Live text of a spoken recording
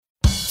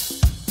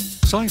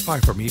Sci-Fi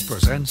for Me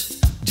presents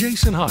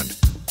Jason Hunt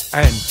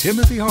and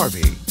Timothy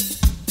Harvey.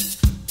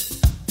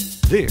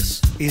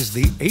 This is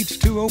the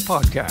H2O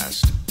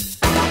Podcast.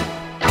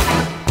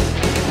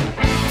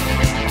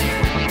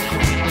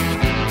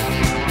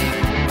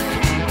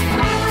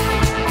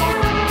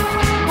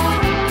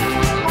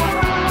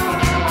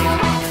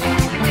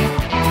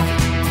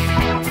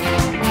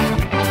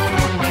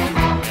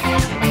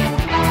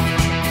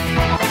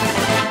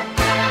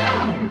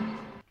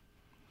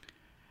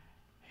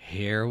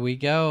 Here we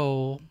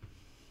go.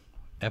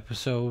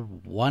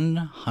 Episode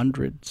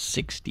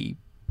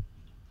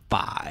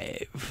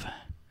 165.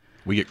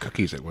 We get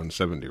cookies at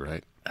 170,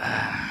 right?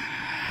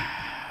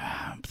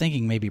 I'm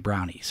thinking maybe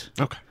brownies.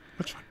 Okay,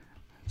 that's fine.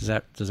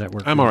 Does that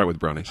work? I'm all right with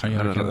brownies. Are you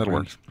okay with That'll work.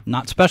 brownies?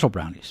 Not special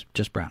brownies,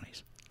 just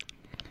brownies.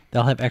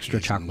 They'll have extra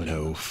chocolate.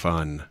 No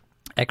fun.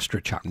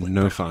 Extra chocolate.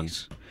 No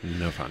brownies. fun.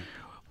 No fun.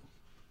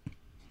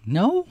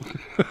 No?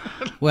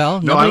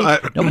 Well, No,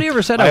 nobody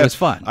ever said I was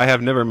fun. I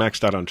have never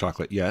maxed out on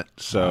chocolate yet,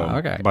 so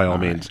Okay. by all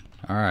means.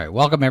 All right.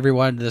 Welcome,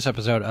 everyone, to this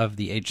episode of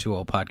the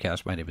H2O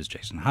Podcast. My name is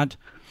Jason Hunt.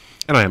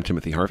 And I am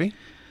Timothy Harvey.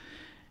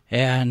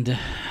 And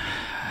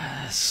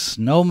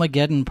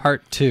Snowmageddon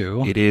Part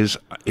 2. It is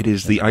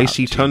the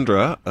icy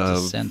tundra of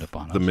descend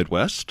upon the us.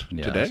 Midwest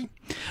Yes. today.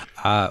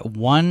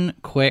 One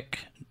quick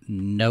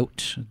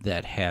note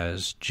that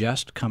has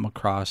just come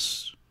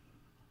across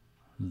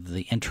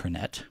the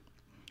intranet.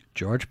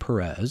 George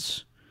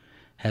Perez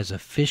has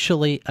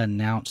officially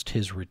announced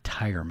his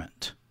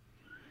retirement.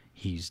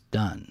 He's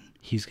done.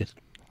 He's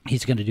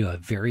going to do a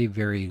very,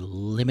 very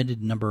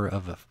limited number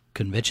of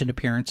convention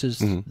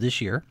appearances this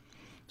year,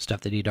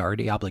 stuff that he'd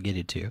already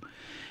obligated to,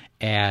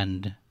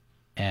 and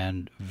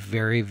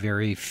very,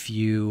 very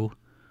few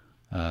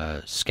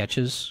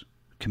sketches,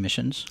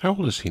 commissions. How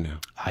old is he now?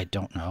 I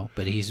don't know,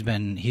 but he's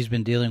been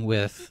dealing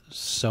with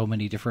so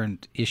many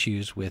different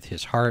issues with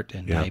his heart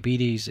and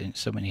diabetes and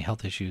so many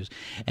health issues.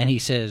 And he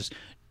says,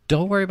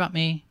 "Don't worry about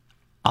me.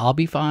 I'll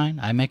be fine.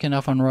 I make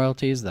enough on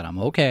royalties that I'm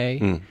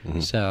okay."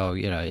 So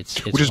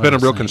it's Which has one been a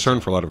of real those concern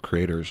things. for a lot of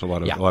creators, a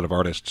lot Yeah. of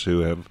artists who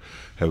have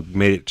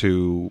made it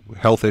to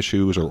health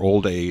issues or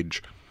old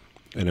age,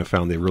 and have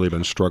found they've really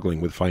been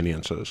struggling with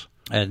finances.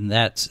 And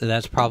that's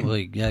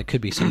probably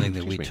could be something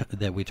that Excuse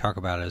that we talk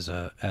about as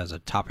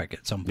a topic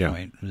at some Yeah.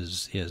 point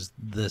is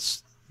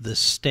the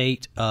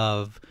state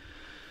of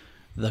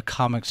the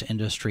comics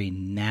industry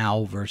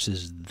now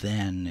versus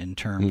then in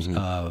terms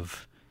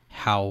of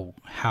how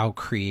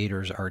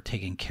creators are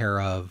taken care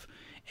of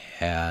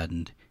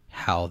and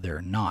how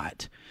they're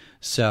not.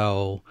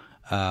 So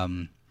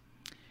I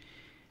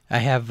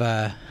have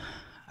a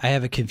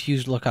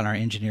confused look on our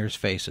engineer's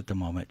face at the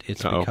moment.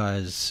 It's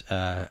because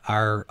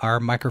our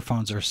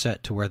microphones are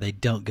set to where they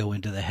don't go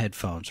into the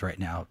headphones right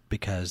now,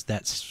 because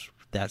that's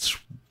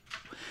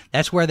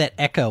where that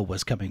echo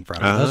was coming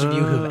from. Those of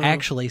you who've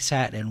actually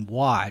sat and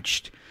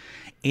watched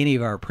any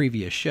of our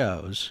previous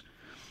shows,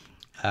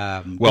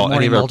 Well, Good Morning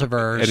any of our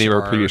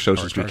Multiverse previous shows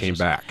or since we came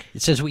back.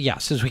 Since we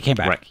came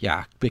back, Right.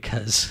 yeah,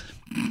 because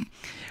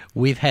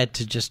we've had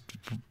to just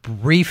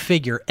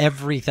refigure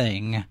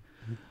everything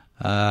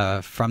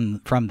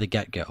from the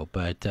get go.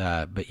 But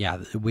yeah,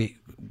 we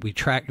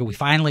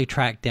finally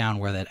tracked down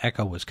where that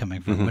echo was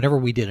coming from. Whenever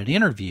we did an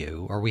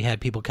interview or we had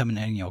people coming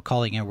in,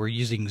 calling in, we're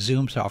using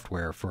Zoom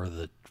software for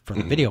the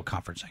video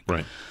conferencing,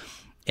 Right.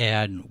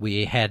 and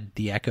we had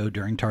the echo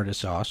during TARDIS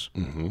Sauce.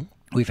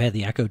 We've had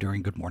the echo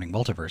during Good Morning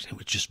Multiverse. It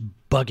was just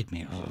bugging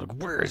me. I was like,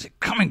 where is it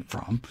coming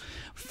from?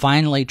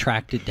 Finally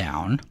tracked it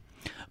down,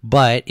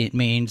 but it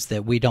means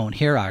that we don't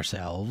hear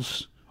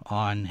ourselves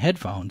on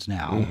headphones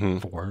now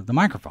for the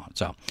microphone.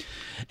 So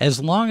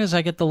as long as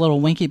I get the little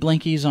winky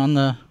blinkies on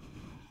the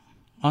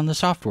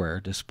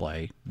software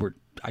display,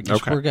 I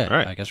guess we're good. All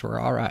right. I guess we're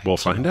all right. We'll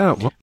find out.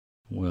 Well,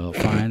 We'll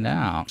find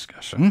out.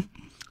 Discussion.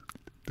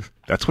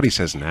 that's what he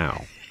says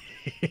now.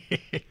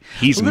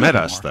 He's met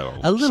us, though.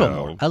 A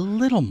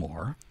little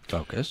more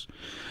focus.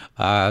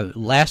 The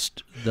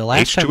last time we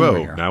were H2O,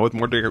 here, now with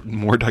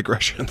more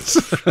digressions.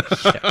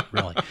 yeah,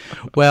 really.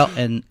 Well,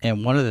 and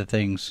one of the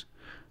things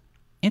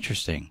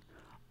interesting,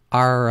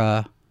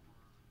 our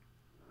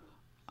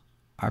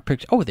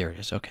picture. Oh, there it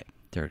is. Okay,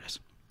 there it is.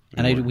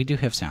 And we do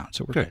have sound,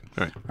 so we're good.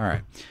 All right. All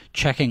right.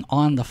 Checking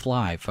on the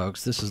fly,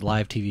 folks. This is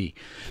live TV.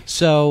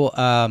 So,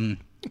 a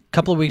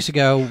couple of weeks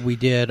ago, we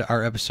did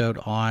our episode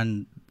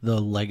on the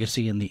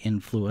legacy and the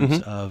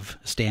influence of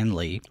Stan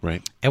Lee.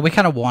 Right. And we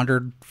kind of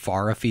wandered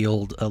far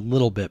afield a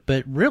little bit,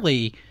 but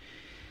really,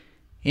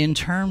 in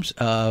terms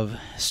of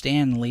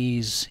Stan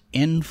Lee's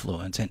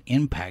influence and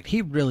impact,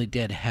 he really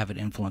did have an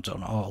influence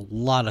on a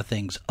lot of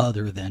things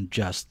other than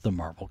just the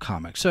Marvel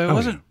Comics. So it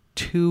wasn't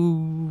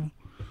too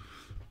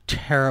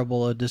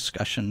terrible a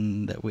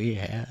discussion that we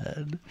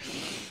had.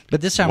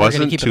 But this time we're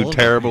going to keep it a little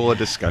terrible a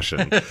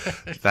discussion.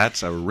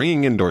 That's a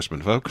ringing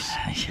endorsement, folks.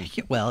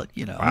 Well,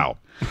 Wow.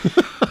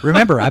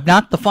 Remember, I'm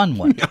not the fun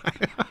one.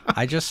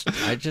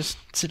 I just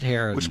sit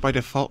here. And, Which by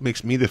default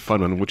makes me the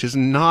fun one, which is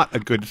not a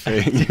good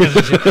thing.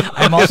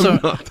 I'm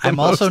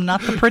also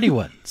not the pretty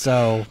one.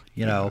 So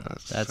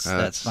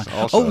that's fine.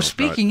 Also,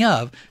 speaking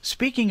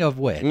of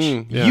which,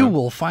 yeah. you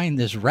will find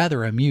this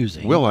rather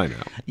amusing. Will I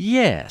now?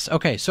 Yes.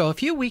 Okay. So a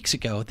few weeks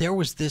ago, there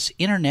was this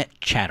internet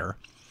chatter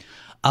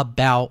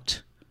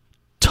about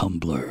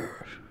Tumblr.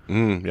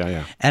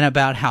 Yeah. And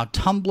about how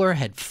Tumblr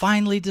had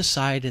finally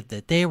decided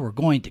that they were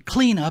going to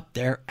clean up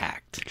their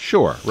act.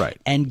 Sure, right.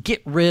 And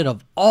get rid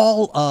of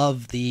all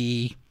of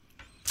the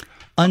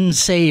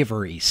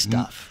unsavory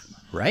stuff,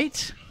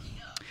 right?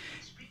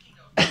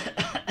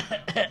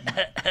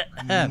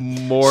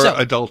 More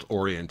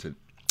adult-oriented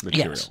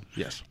material.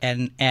 Yes.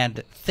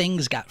 And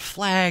things got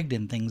flagged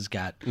and things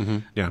got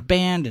yeah.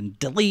 banned and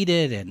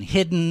deleted and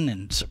hidden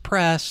and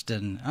suppressed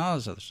and all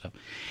this other stuff.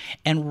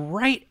 And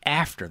right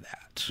after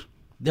that,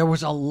 there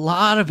was a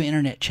lot of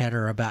internet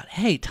chatter about,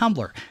 hey,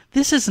 Tumblr,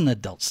 this isn't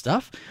adult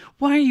stuff.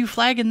 Why are you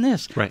flagging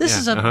this? Right, this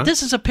is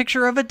a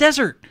picture of a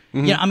desert.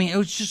 It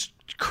was just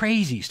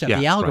crazy stuff.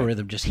 Yeah, the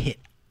algorithm just hit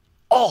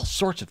all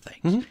sorts of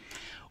things.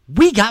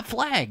 We got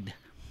flagged.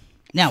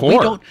 Now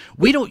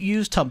we don't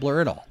use Tumblr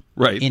at all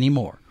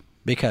anymore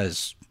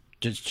because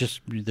just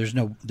there's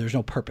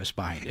no purpose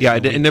behind it. Yeah,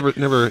 it never.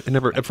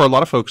 For a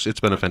lot of folks, it's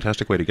been a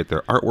fantastic way to get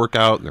their artwork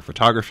out and their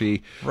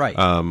photography. Right.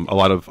 A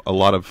lot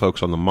of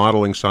folks on the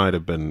modeling side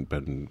have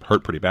been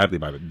hurt pretty badly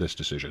by this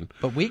decision.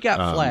 But we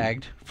got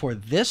flagged for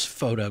this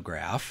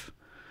photograph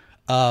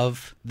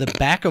of the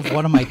back of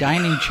one of my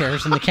dining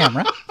chairs in the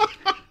camera.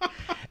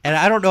 And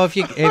I don't know if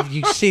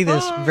you see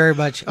this very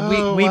much.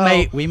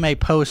 We may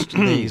post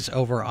these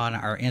over on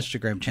our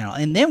Instagram channel.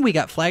 And then we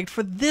got flagged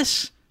for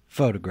this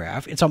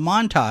photograph. It's a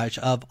montage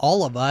of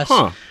all of us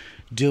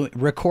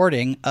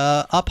recording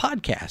a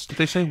podcast. Did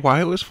they say why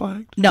it was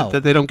flagged? No,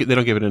 they don't give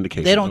an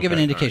indication. They don't give an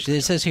indication.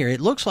 It says here,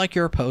 it looks like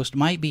your post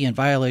might be in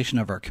violation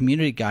of our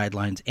community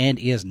guidelines and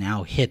is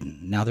now hidden.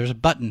 Now there's a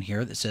button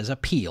here that says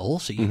appeal,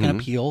 so you can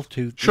appeal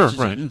to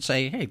and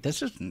say, hey,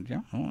 this isn't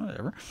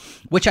whatever.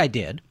 Which I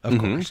did, of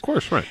course. Of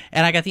course, right.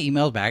 And I got the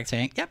emails back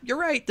saying, yep, you're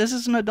right, this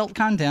isn't adult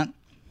content.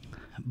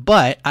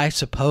 But I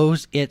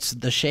suppose it's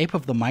the shape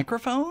of the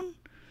microphone.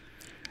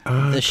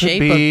 The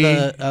shape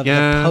of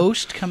the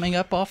post coming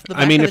up off the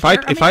back I mean, of if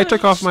the chair. I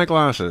took off my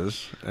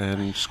glasses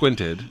and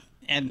squinted,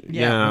 and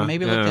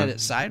maybe looked at it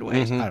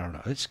sideways, I don't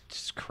know. It's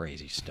just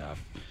crazy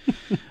stuff.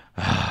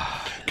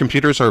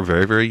 Computers are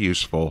very, very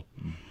useful,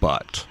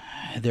 but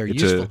they're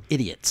useful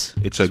idiots.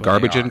 It's a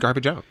garbage in,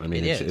 garbage out. I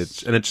mean,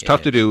 it's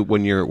tough to do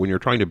when you're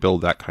trying to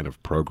build that kind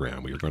of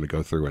program where you're going to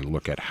go through and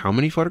look at how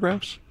many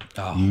photographs.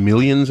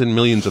 Millions and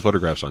millions of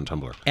photographs on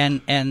Tumblr.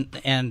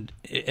 And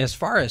as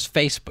far as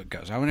Facebook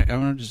goes, I want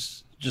to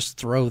just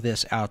throw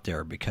this out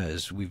there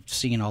because we've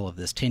seen all of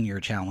this 10-year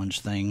challenge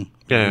thing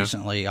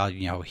recently.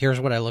 Here's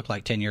what I looked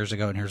like 10 years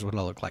ago, and here's what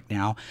I look like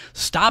now.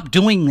 Stop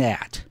doing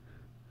that,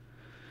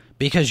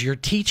 because you're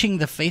teaching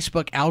the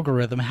Facebook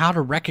algorithm how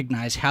to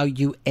recognize how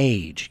you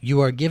age. You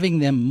are giving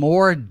them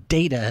more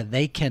data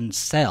they can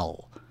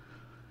sell.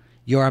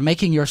 You are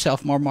making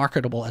yourself more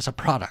marketable as a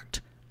product.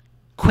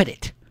 Quit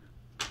it.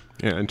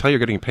 Yeah, until you're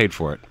getting paid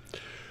for it.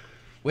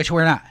 Which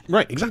we're not.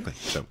 Right, exactly.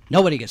 So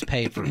nobody gets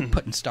paid for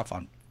putting stuff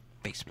on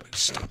Facebook.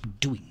 Stop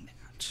doing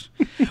that.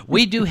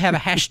 We do have a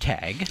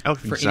hashtag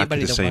for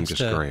anybody that wants to.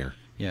 Just grayer.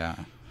 Yeah.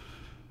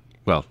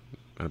 Well,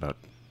 about.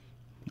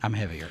 I'm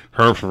heavier.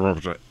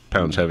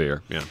 Pounds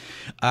heavier.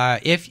 Yeah.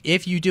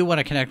 If you do want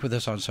to connect with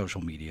us on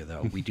social media,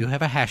 though, we do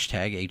have a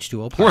hashtag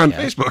H2O Podcast. We're on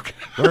Facebook.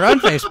 We're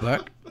on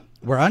Facebook.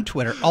 We're on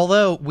Twitter,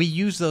 although we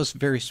use those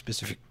very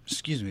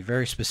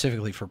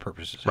specifically for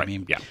purposes. Right. I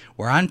mean, yeah.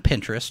 We're on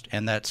Pinterest,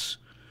 and that's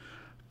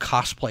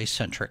cosplay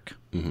centric.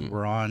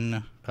 We're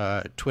on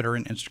Twitter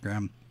and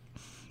Instagram.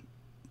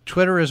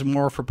 Twitter is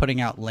more for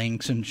putting out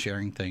links and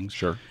sharing things.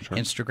 Sure.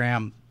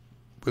 Instagram,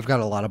 we've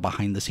got a lot of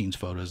behind the scenes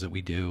photos that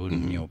we do,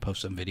 and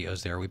post some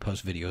videos there. We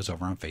post videos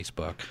over on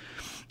Facebook,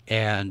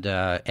 and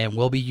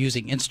we'll be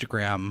using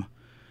Instagram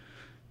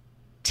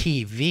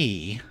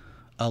TV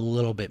a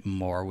little bit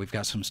more. We've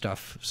got some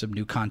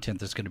new content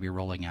that's going to be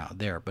rolling out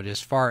there. But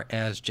as far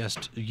as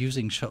just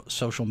using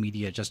social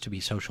media just to be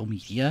social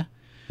media,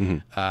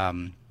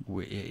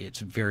 it's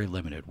very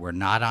limited. We're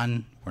not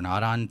on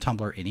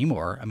Tumblr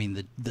anymore. I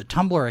mean, the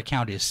Tumblr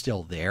account is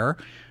still there,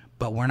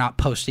 but we're not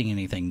posting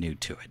anything new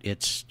to it.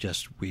 It's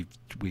just we've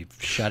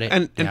shut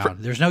it down.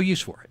 There's no use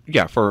for it.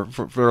 Yeah, for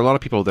a lot of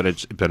people that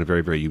it's been a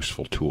very, very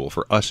useful tool.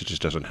 For us, it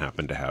just doesn't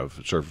happen to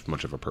serve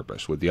much of a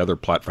purpose with the other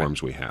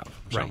platforms we have.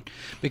 So. Right,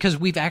 because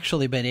we've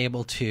actually been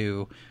able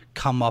to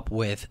come up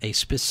with a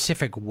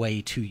specific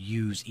way to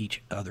use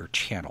each other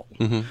channel.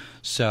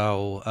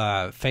 So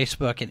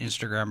Facebook and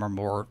Instagram are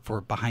more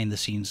for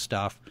behind-the-scenes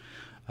stuff.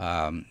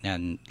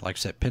 And like I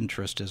said,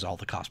 Pinterest is all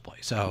the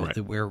cosplay. So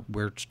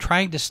we're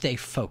trying to stay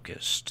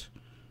focused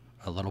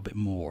a little bit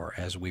more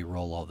as we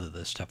roll all of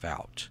this stuff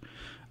out.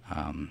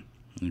 And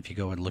if you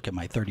go and look at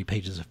my 30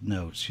 pages of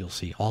notes, you'll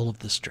see all of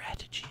the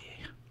strategy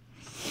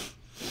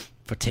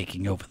for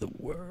taking over the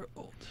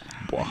world.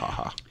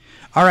 Bwahaha.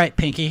 All right,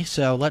 Pinky,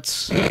 so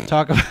let's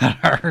talk about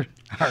our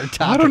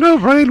topic. I don't know,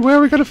 Brian, where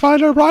are we going to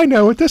find a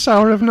rhino at this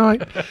hour of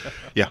night?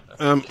 Yeah.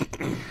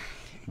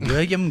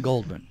 William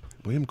Goldman.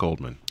 William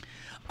Goldman.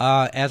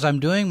 As I'm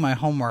doing my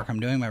homework,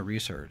 I'm doing my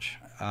research,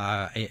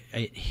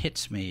 it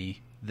hits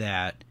me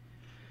that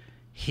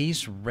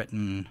he's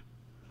written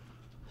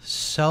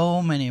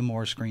so many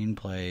more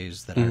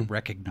screenplays that I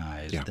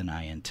recognize than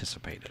I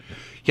anticipated.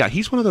 Yeah,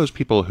 he's one of those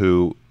people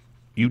who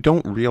you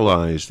don't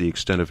realize the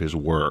extent of his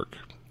work.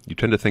 You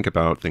tend to think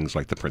about things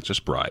like The Princess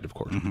Bride, of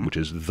course, which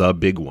is the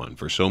big one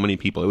for so many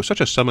people. It was such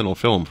a seminal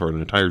film for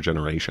an entire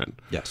generation.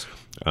 Yes.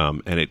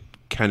 And it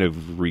kind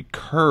of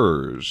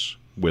recurs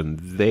when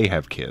they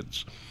have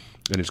kids.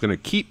 And it's going to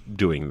keep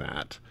doing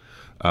that.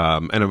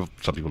 And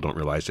some people don't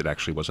realize it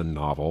actually was a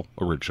novel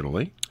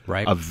originally.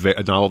 Right.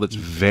 A novel that's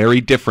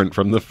very different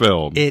from the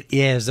film. It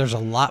is. There's a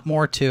lot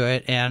more to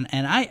it. And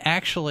I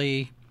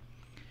actually...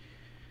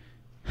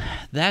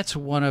 That's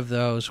one of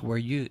those where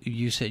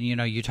you said,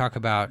 you talk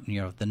about,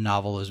 the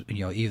novel is,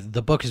 either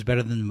the book is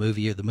better than the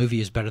movie or the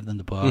movie is better than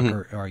the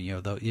book, or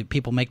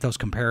people make those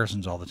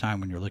comparisons all the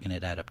time when you're looking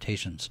at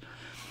adaptations.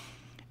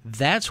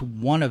 That's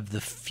one of the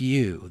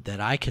few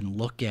that I can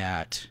look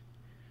at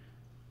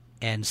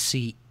and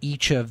see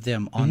each of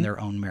them on their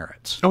own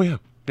merits. Oh, yeah.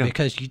 Yeah.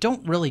 Because you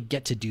don't really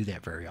get to do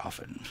that very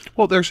often.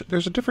 Well, there's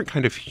a different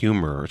kind of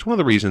humor. It's one of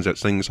the reasons that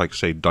things like,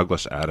 say,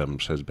 Douglas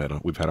Adams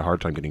we've had a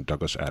hard time getting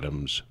Douglas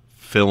Adams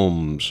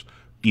films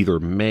either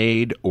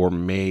made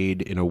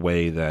in a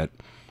way that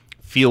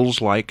feels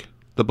like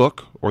the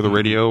book or the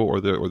radio or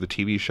the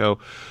TV show.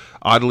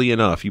 Oddly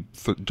enough, you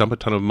dump a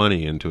ton of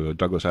money into a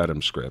Douglas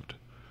Adams script,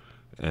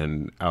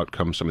 and out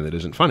comes something that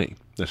isn't funny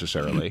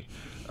necessarily,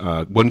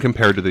 when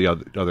compared to the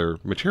other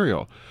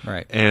material.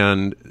 Right.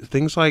 And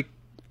things like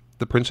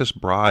The Princess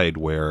Bride,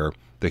 where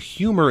the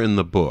humor in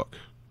the book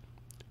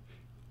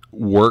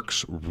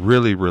works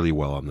really, really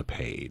well on the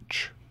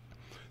page.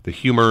 The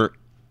humor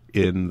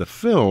in the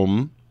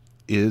film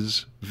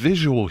is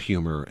visual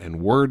humor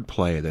and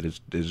wordplay that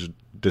is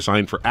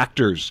designed for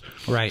actors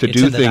to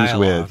do things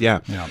with. Yeah.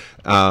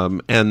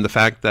 And the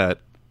fact that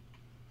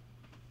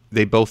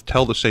they both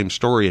tell the same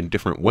story in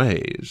different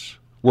ways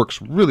works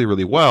really,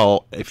 really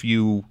well. If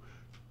you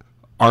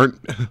aren't...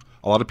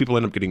 A lot of people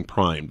end up getting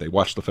primed. They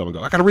watch the film and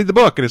go, I got to read the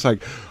book. And it's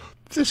like,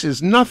 this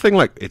is nothing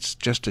like... It's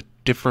just a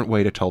different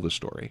way to tell the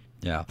story.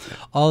 Yeah.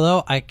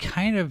 Although I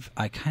kind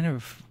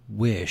of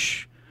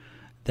wish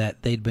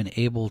that they'd been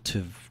able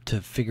to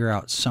figure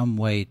out some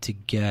way to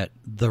get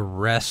the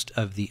rest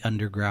of the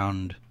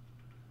underground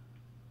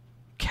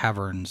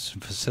caverns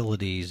and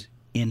facilities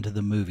into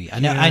the movie. I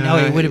know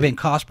it would have been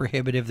cost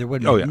prohibitive. There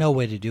would have been no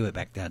way to do it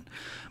back then.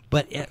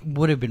 But it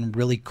would have been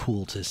really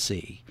cool to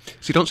see.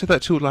 See, don't say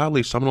that too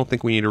loudly. Someone will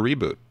think we need a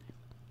reboot.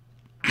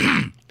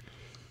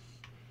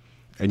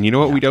 And you know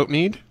what we don't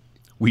need?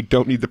 We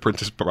don't need The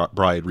Princess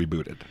Bride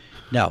rebooted.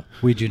 No,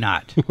 we do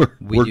not.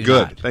 We're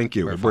good. Not. Thank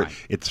you.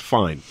 It's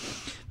fine.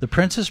 The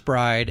Princess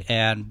Bride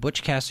and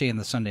Butch Cassidy and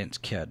the Sundance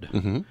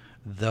Kid.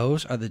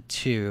 Those are the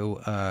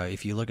two.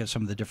 If you look at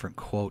some of the different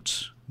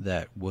quotes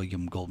that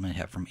William Goldman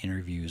had from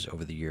interviews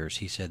over the years,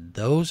 he said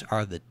those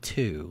are the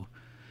two,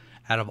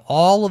 out of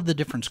all of the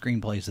different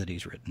screenplays that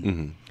he's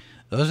written,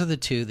 those are the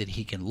two that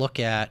he can look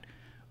at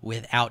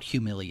without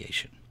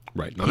humiliation.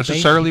 Right. Not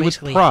necessarily with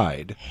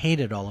pride.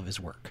 Hated all of his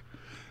work.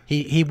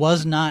 He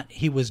was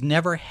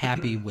never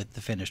happy with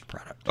the finished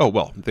product. Oh,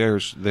 well,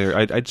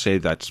 I'd say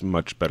that's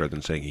much better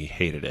than saying he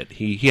hated it.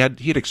 He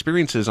had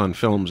experiences on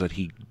films that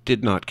he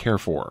did not care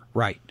for.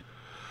 Right.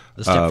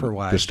 The Stepford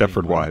Wives. The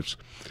Stepford Wives.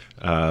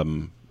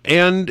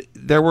 And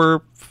there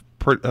were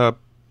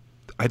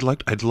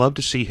I'd love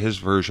to see his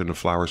version of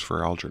Flowers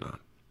for Algernon,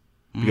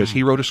 because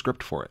he wrote a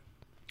script for it.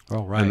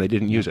 Oh, right. And they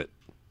didn't use it.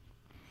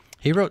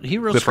 He wrote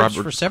scripts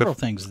for several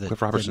things that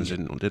Cliff Robertson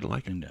didn't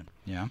like it.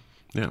 Yeah.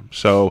 Yeah.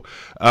 So,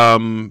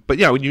 but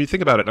yeah, when you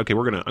think about it, okay,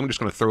 I'm just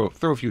gonna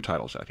throw a few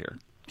titles out here.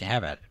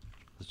 Have at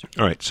it.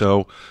 All right.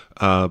 So,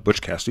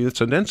 Butch Cassidy, the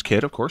Sundance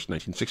Kid, of course,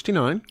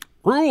 1969.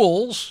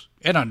 Rules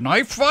in a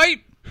knife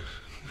fight.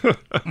 1,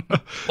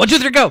 2,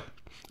 3, go.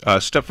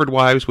 Stepford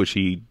Wives, which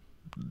he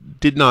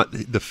did not.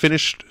 The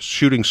finished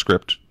shooting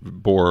script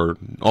bore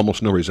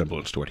almost no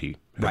resemblance to what he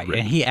had written.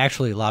 And he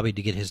actually lobbied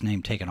to get his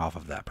name taken off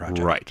of that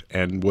project. Right,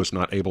 and was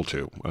not able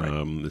to.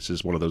 Right. This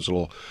is one of those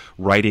little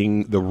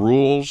writing the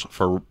rules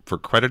for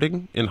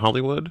crediting in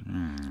Hollywood.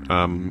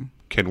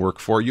 Can work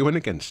for you and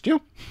against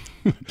you.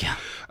 Yeah.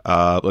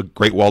 A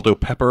great Waldo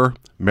Pepper,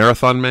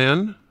 Marathon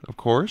Man, of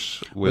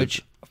course.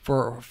 Which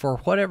for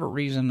whatever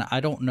reason, I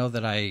don't know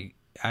that I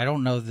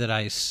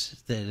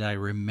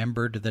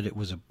remembered that it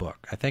was a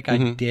book. I think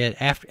I did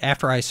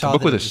after I saw a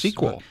book that with it a was,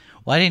 sequel.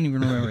 Well, I didn't even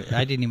remember.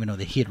 I didn't even know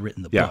that he had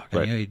written the book.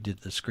 Right. I knew he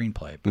did the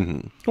screenplay.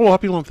 Well, a lot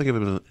of people don't think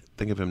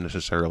of him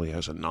necessarily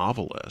as a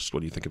novelist.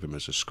 When you think of him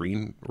as a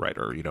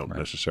screenwriter, you don't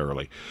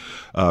necessarily.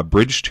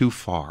 Bridge Too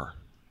Far.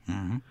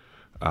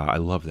 I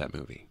love that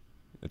movie.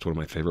 It's one of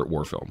my favorite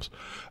war films.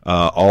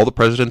 All the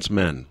President's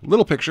Men.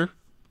 Little picture.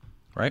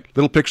 Right.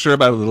 Little picture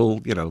about a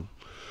little,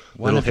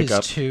 One of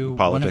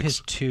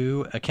his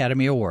two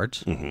Academy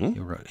Awards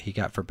he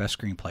got for best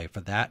screenplay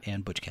for that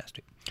and Butch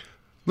Cassidy.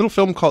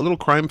 Little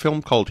crime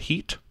film called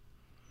Heat,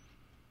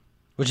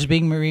 which is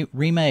being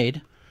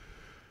remade.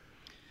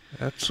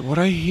 That's what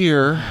I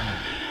hear.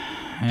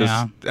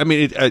 Yeah. I'm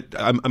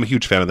a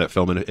huge fan of that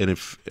film, and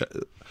if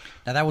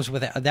now that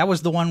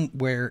was the one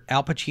where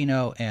Al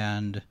Pacino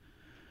and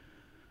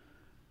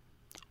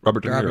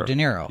Robert De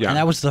Niro, yeah. And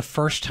that was the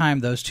first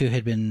time those two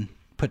had been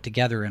put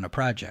together in a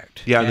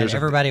project. Yeah, and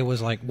everybody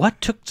was like, "What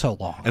took so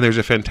long?" And there's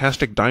a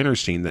fantastic diner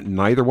scene that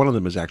neither one of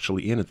them is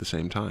actually in at the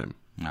same time.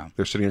 No,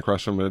 they're sitting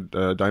across from a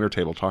diner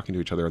table talking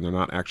to each other, and they're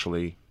not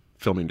actually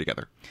filming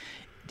together.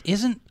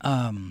 Isn't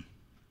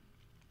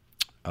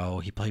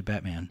he played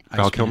Batman.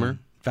 Val Kilmer.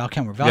 Val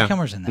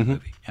Kilmer's in that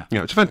movie.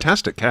 Yeah, it's a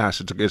fantastic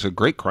cast. It's a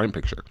great crime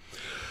picture.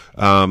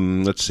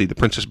 Let's see, The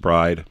Princess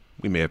Bride.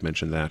 We may have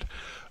mentioned that.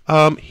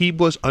 He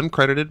was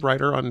uncredited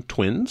writer on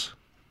Twins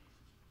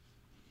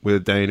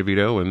with Danny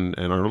DeVito and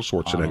Arnold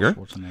Schwarzenegger.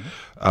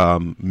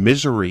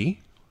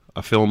 Misery,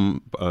 a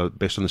film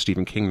based on the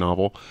Stephen King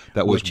novel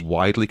that was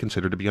widely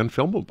considered to be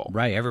unfilmable.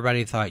 Right.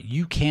 Everybody thought,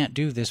 you can't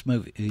do this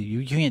movie.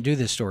 You can't do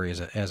this story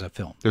as a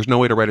film. There's no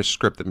way to write a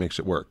script that makes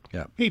it work.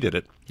 Yeah. He did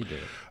it.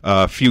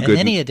 And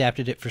then he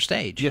adapted it for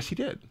stage. Yes, he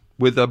did.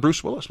 With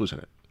Bruce Willis was in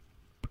it.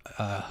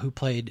 Who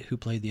played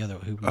the other?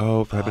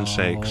 For heaven's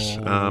sakes!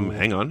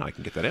 Hang on, I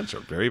can get that answer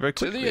very, very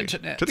quickly. To the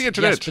internet.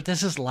 Yes, but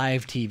this is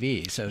live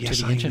TV, so to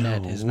the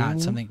internet is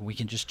not something we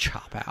can just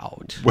chop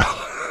out.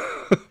 Well,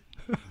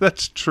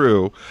 that's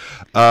true.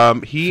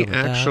 He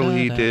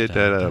actually did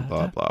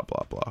blah blah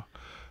blah blah.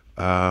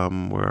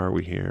 Where are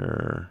we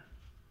here?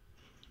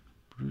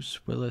 Bruce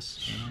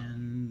Willis,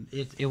 and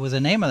it was a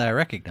name that I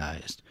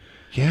recognized.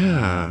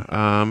 Yeah,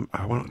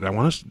 I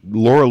want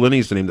Laura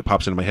Linney's the name that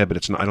pops into my head, but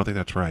it's not. I don't think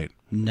that's right.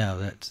 No,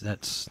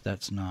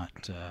 that's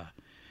not.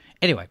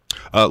 Anyway,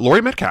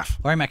 Laurie Metcalf.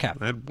 Laurie Metcalf.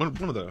 I had one of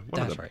the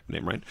right.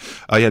 name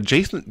right.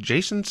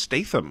 Jason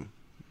Statham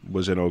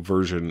was in a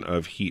version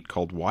of Heat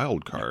called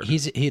Wild Card.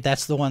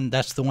 That's the one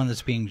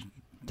that's being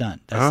done.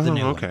 That's the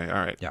new one. Okay,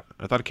 all right. Yeah,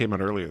 I thought it came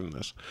out earlier than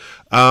this.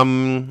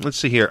 Let's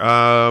see here.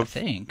 I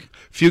think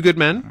Few Good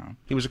Men.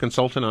 He was a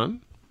consultant on.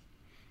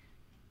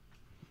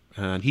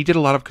 And he did a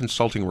lot of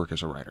consulting work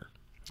as a writer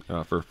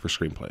for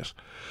screenplays.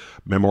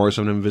 Memoirs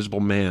of an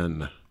Invisible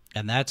Man.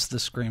 And that's the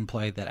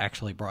screenplay that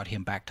actually brought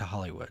him back to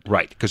Hollywood.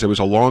 Right, because it was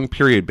a long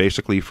period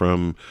basically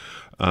from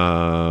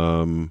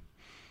the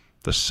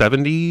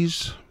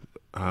 70s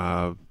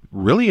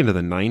really into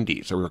the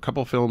 90s. There were a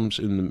couple of films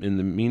in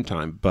the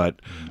meantime,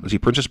 but let's see,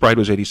 Princess Bride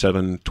was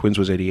 87, Twins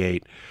was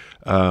 88.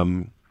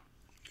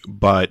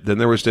 But then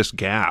there was this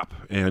gap,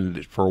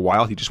 and for a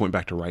while he just went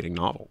back to writing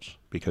novels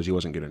because he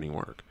wasn't getting any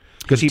work.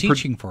 Because he was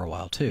teaching for a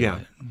while too.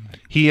 Yeah,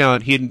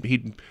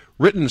 he'd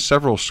written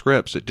several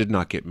scripts that did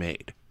not get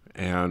made,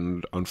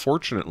 and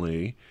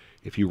unfortunately,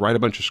 if you write a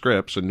bunch of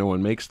scripts and no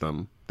one makes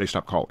them, they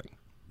stop calling.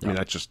 I mean,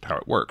 that's just how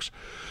it works.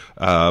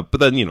 But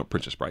then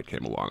Princess Bride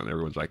came along, and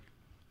everyone's like,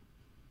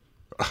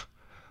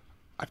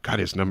 "I've got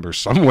his number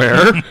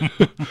somewhere."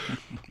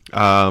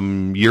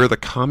 Year of the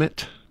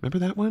Comet. Remember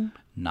that one?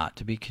 Not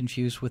to be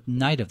confused with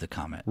Night of the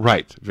Comet.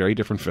 Right. Very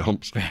different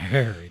films.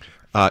 Very different.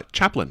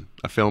 Chaplin,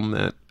 a film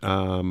that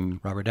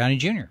Robert Downey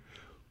Jr.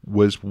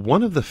 was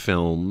one of the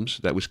films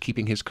that was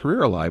keeping his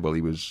career alive while he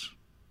was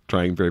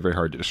trying very, very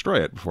hard to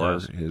destroy it before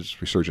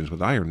his resurgence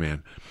with Iron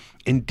Man.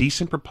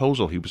 Indecent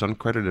Proposal, he was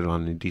uncredited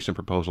on Indecent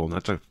Proposal, and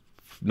that's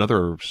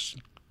another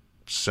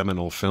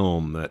seminal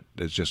film that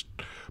is just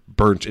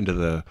burnt into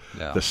the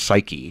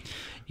psyche.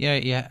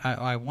 Yeah.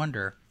 I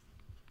wonder.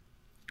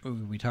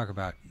 We talk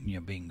about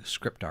being a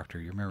script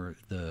doctor. You remember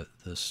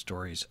the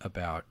stories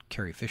about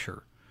Carrie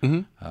Fisher.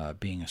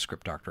 Being a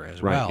script doctor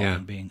as well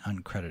and being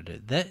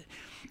uncredited.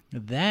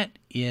 That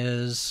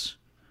is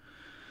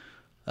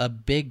a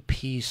big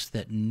piece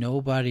that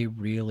nobody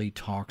really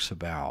talks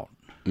about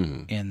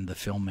in the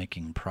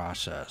filmmaking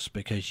process,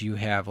 because you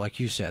have, like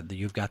you said,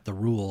 you've got the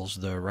rules.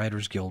 The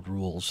Writers Guild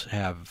rules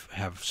have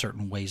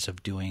certain ways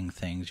of doing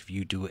things. If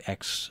you do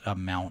X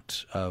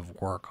amount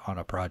of work on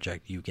a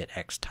project, you get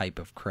X type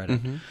of credit.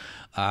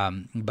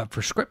 But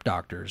for script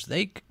doctors,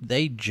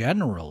 they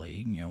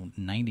generally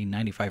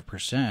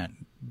 90-95%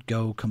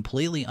 go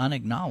completely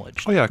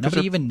unacknowledged. Oh yeah,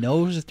 nobody even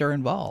knows that they're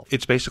involved.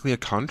 It's basically a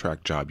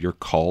contract job. You're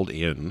called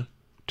in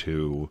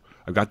to.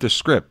 I've got this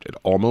script. It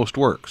almost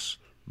works,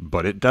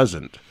 but it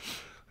doesn't.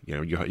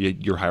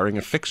 You're hiring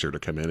a fixer to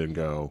come in and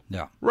go.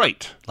 Yeah.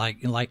 Right. Like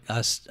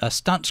a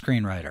stunt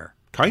screenwriter.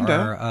 Kinda.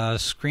 Or a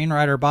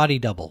screenwriter body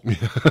double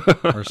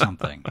or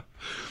something.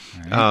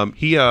 Right.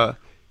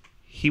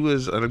 He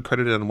was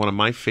uncredited on one of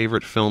my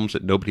favorite films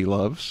that nobody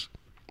loves,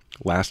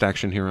 Last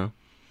Action Hero.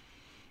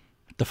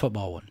 The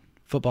football one.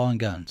 Football and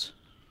Guns.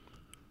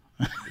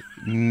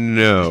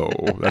 No,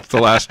 that's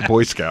The Last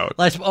Boy Scout.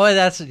 That's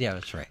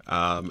right.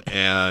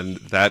 And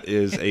that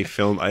is a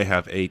film I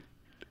have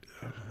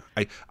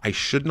I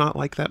should not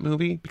like that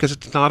movie because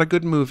it's not a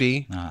good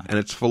movie, and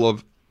it's full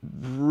of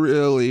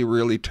really,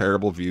 really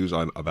terrible views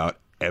about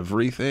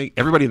everything.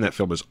 Everybody in that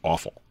film is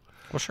awful.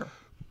 Well, sure.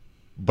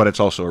 but it's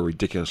also a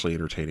ridiculously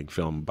entertaining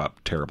film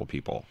about terrible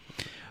people.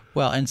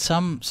 Well, and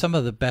some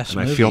of the best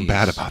movies... I feel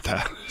bad about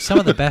that. Some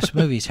of the best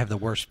movies have the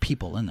worst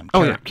people in them,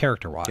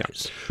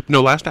 character-wise. Yeah.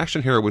 No, Last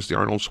Action Hero was the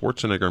Arnold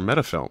Schwarzenegger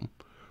meta-film,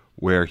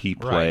 where he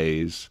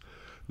plays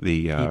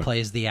the... he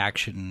plays the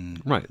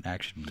action... Right.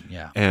 Action,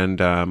 yeah.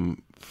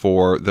 And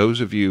for those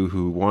of you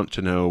who want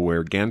to know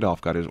where Gandalf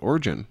got his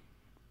origin,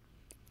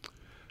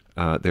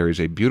 there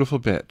is a beautiful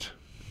bit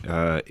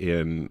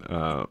in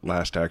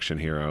Last Action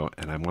Hero,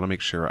 and I want to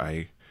make sure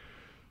I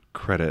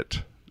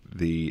credit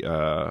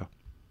the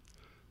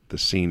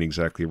scene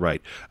exactly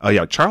right.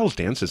 Yeah, Charles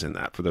Dance is in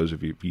that. For those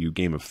of you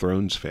Game of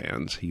Thrones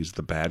fans, he's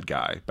the bad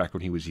guy back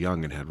when he was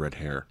young and had red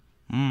hair.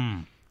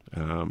 Mm.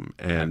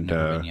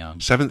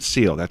 And Seventh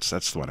Seal. That's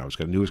the one I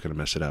knew was going to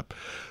mess it up.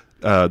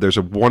 There's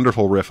a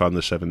wonderful riff on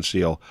the Seventh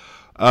Seal,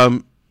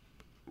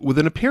 with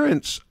an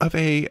appearance of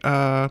a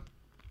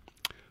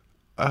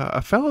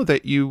fellow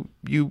that you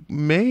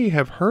may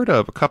have heard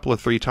of a couple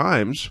of 3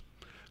 times.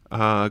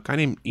 A guy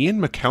named Ian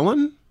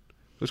McKellen.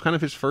 It was kind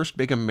of his first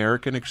big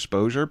American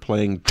exposure,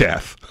 playing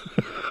Death.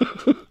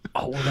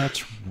 Oh,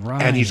 that's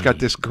right. And he's got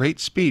this great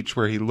speech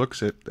where he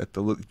looks at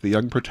the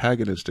young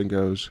protagonist and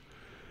goes,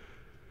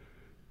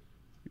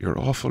 "You're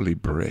awfully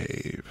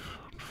brave.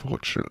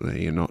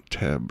 Unfortunately, you're not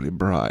terribly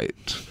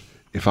bright.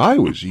 If I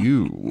was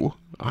you,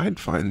 I'd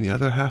find the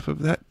other half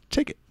of that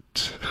ticket."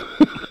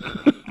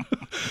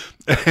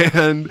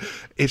 And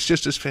it's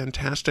just this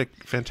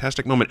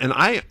fantastic moment. And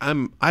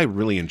I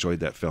really enjoyed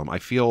that film. I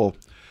feel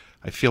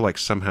like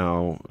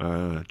somehow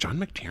John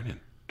McTiernan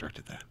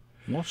directed that.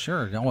 Well,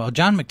 sure. Well,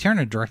 John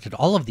McTiernan directed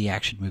all of the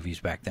action movies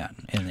back then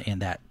in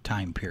that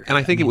time period. And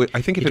I think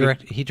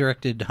he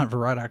directed Hunt for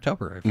Red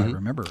October, if I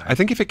remember right. I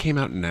think if it came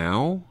out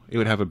now, it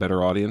would have a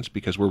better audience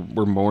because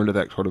we're more into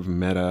that sort of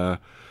meta.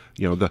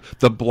 You know,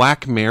 the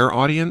Black Mare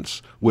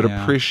audience would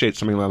appreciate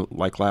something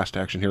like Last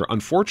Action Hero.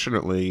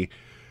 Unfortunately,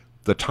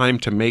 the time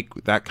to make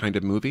that kind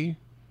of movie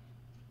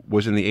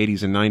was in the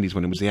 80s and 90s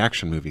when it was the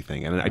action movie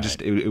thing. And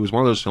it was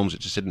one of those films that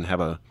just didn't have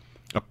a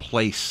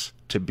place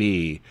to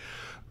be.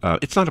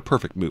 It's not a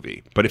perfect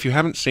movie, but if you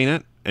haven't seen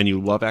it and you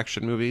love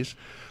action movies,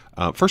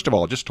 first of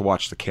all, just to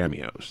watch the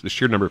cameos, the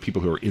sheer number of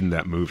people who are in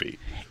that movie.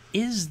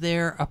 Is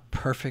there a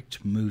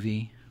perfect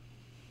movie?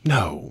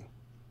 No,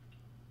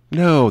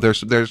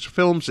 there's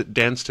films that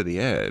dance to the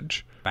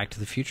edge. Back to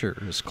the Future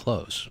is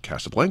close.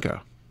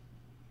 Casablanca.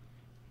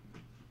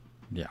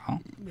 Yeah.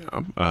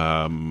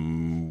 Wow.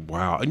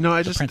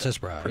 No, Princess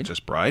Bride.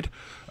 Princess Bride.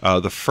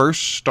 The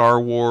first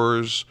Star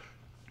Wars,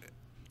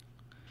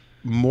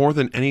 more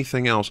than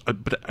anything else.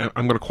 But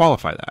I'm going to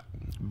qualify that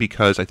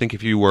because I think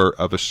if you were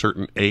of a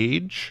certain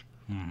age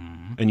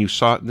and you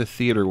saw it in the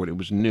theater when it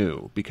was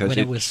new, because when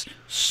it was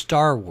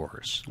Star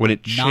Wars, when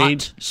it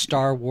changed, not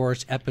Star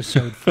Wars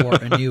Episode 4: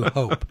 A New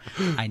Hope.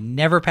 I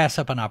never pass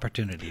up an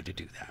opportunity to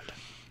do that.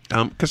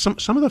 Because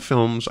some of the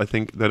films, I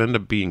think, that end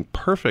up being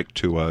perfect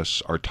to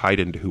us are tied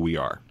into who we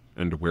are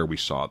and to where we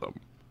saw them.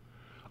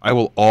 I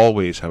will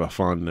always have a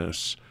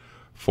fondness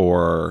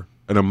for,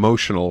 an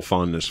emotional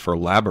fondness for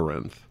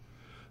Labyrinth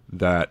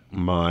that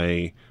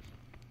my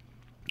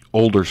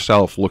older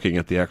self looking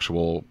at the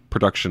actual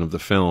production of the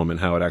film and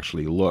how it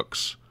actually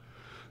looks,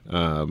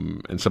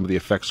 and some of the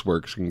effects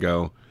works can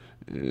go...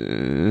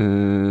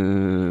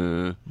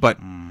 But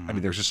I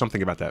mean, there's just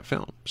something about that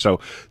film. So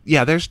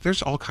yeah,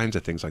 there's all kinds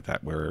of things like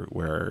that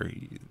where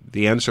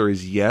the answer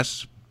is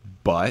yes,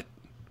 but,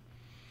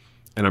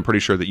 and I'm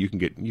pretty sure that you can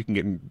get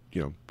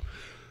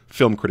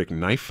film critic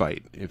knife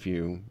fight if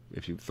you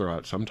throw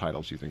out some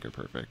titles you think are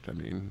perfect. I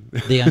mean,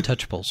 The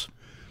Untouchables.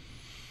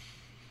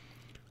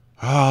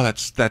 Oh,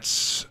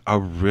 that's a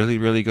really,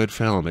 really good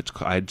film.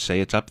 I'd say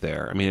it's up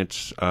there. I mean,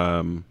 it's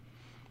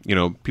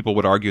people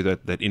would argue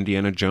that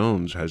Indiana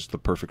Jones has the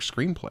perfect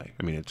screenplay.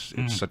 I mean, it's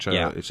such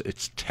a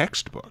it's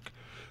textbook.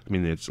 I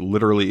mean, it's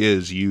literally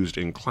is used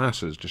in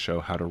classes to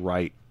show how to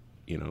write,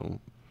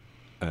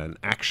 an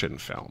action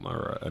film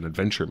or an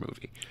adventure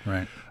movie.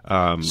 Right.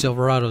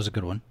 Silverado's a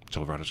good one.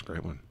 Silverado's a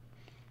great one.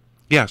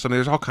 Yeah, so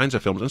there's all kinds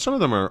of films, and some of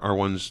them are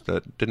ones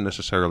that didn't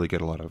necessarily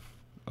get a lot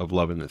of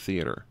love in the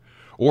theater,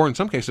 or in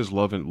some cases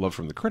love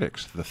from the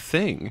critics. The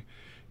Thing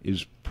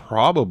is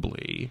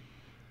probably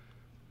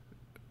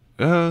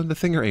The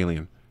Thing or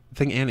Alien. The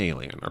Thing and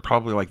Alien are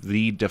probably like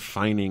the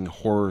defining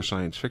horror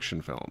science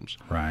fiction films.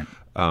 Right.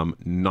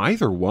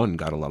 Neither one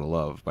got a lot of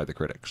love by the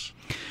critics.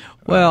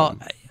 Well,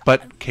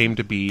 but came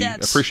to be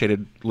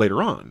appreciated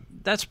later on.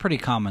 That's pretty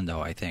common,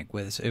 though, I think,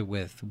 with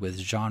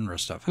genre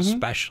stuff,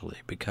 especially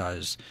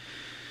because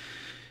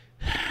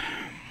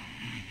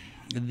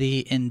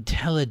the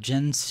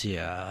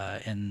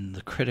intelligentsia in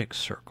the critic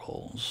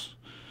circles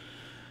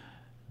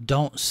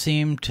don't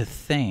seem to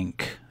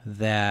think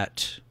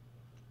that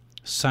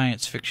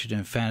science fiction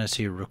and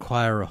fantasy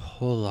require a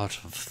whole lot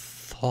of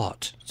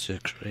thought to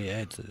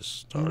create these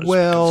stories.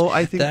 Well,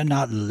 I think they're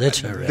not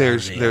literary.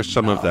 There's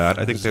some of that.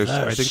 I think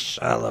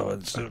shallow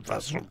and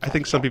superficial. I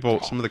think some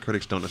of the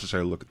critics don't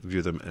necessarily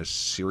view them as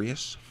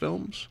serious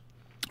films,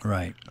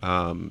 right?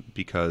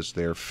 Because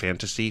they're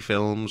fantasy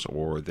films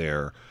or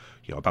they're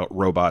about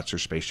robots or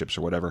spaceships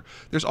or whatever.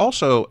 There's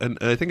also, and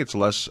I think it's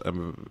less of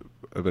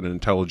an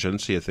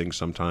intelligentsia thing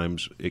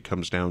sometimes. It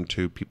comes down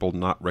to people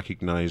not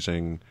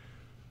recognizing.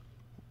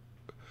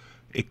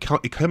 It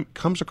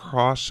comes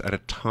across at a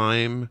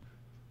time,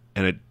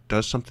 and it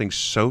does something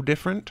so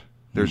different.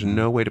 There's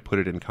no way to put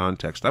it in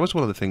context. That was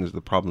one of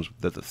the problems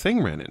that The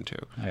Thing ran into.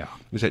 Yeah.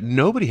 Is that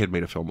nobody had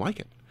made a film like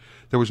it.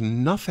 There was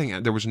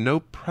no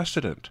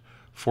precedent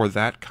for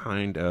that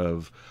kind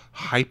of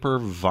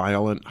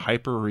hyper-violent,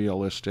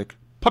 hyper-realistic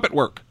puppet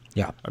work.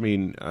 Yeah. I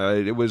mean,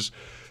 it was,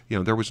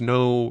 there was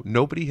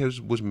nobody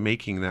was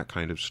making that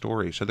kind of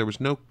story. So there was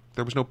no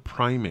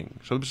priming.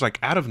 So it was like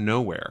out of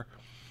nowhere.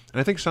 And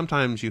I think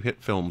sometimes you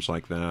hit films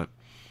like that,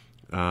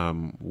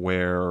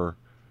 where,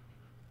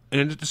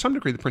 and to some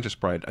degree, The Princess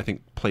Bride, I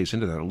think, plays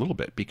into that a little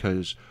bit,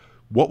 because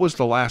what was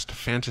the last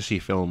fantasy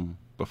film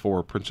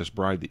before Princess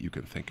Bride that you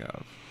can think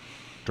of?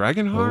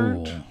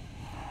 Dragonheart? Oh.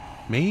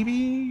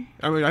 Maybe?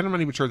 I mean, I'm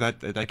not even sure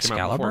that came out before.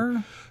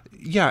 Excalibur?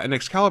 Yeah, and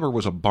Excalibur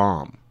was a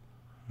bomb.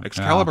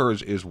 Excalibur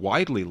is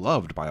widely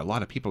loved by a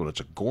lot of people, and it's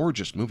a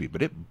gorgeous movie,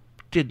 but it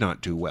did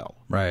not do well.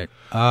 Right.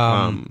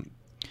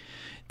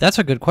 That's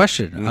a good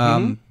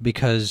question,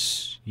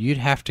 because you'd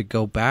have to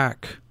go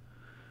back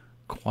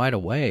quite a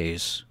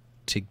ways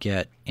to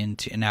get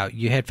into... Now,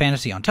 you had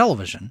fantasy on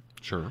television.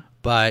 Sure.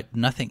 But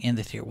nothing in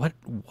the theater. What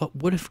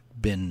would have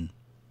been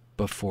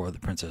before The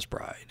Princess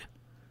Bride?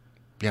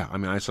 Yeah, I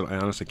mean, I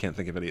honestly can't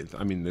think of any.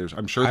 I mean,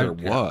 I'm sure there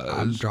was.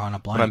 I'm drawing a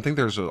blank. But I think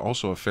there's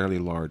also a fairly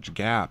large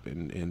gap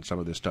in some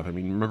of this stuff. I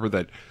mean, remember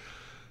that,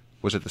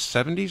 was it the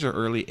 70s or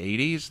early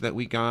 80s that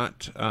we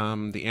got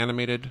the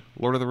animated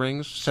Lord of the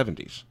Rings?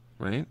 70s,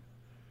 right?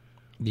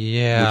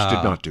 Yeah. Which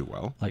did not do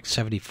well. Like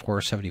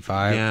 74,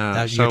 75.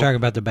 Yeah. You're talking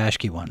about the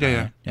Bashki one,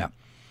 yeah, right? Yeah.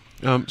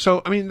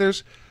 So, I mean,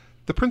 there's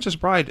The Princess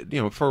Bride,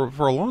 for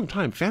a long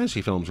time,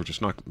 fantasy films were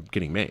just not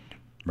getting made.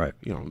 Right.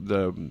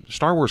 The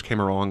Star Wars came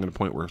along at a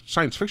point where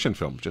science fiction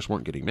films just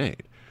weren't getting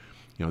made.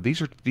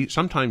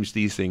 Sometimes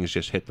these things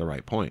just hit the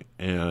right point.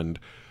 And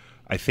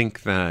I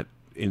think that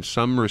in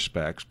some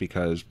respects,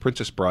 because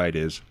Princess Bride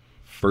is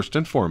first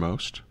and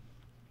foremost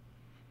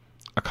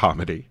a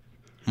comedy.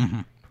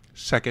 Mm-hmm.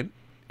 Second,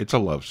 it's a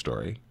love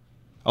story.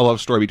 A love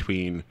story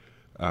between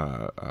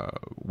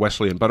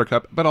Wesley and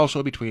Buttercup, but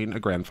also between a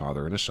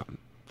grandfather and a son.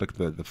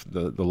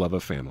 The love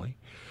of family.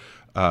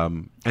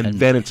 And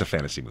then it's a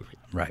fantasy movie.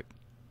 Right.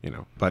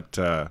 But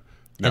no.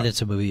 And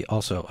it's a movie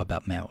also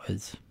about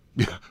marriage.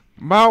 Yeah.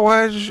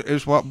 Marriage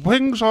is what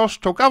brings us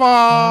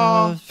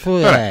together.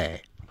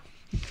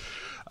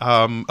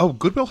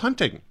 Good Will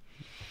Hunting.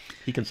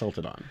 He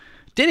consulted on.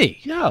 Did he?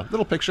 Yeah,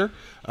 little picture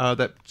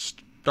that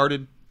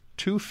started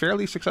two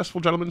fairly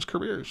successful gentlemen's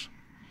careers.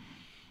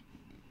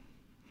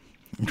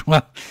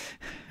 Well,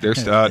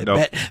 there's no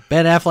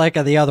Ben Affleck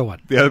and the other one.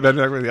 The other Ben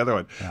Affleck and the other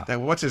one. Yeah.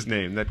 What's his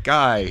name? That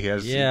guy. He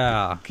has.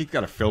 Yeah. He's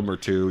got a film or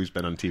two. He's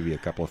been on TV a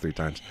couple or three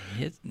times.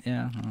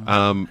 Yeah.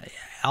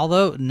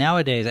 Although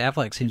nowadays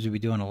Affleck seems to be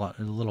doing a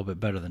little bit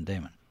better than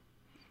Damon.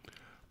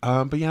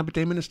 But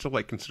Damon is still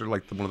considered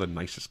one of the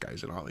nicest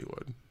guys in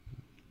Hollywood.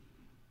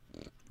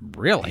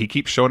 Really? He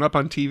keeps showing up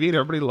on TV and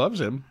everybody loves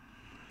him.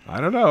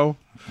 I don't know.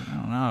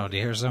 To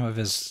hear some of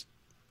his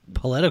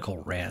political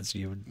rants,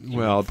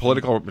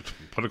 political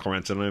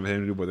rants don't have anything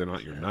to do with whether or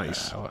not you're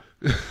nice.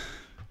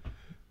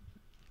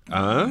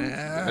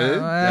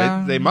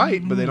 They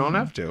might, but they don't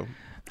have to.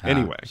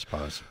 Anyway, I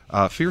suppose.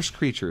 Fierce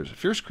Creatures.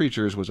 Fierce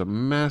Creatures was a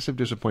massive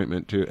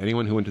disappointment to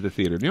anyone who went to the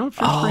theater. Do you know what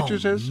Fierce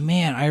Creatures is?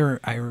 Man,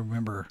 I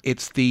remember.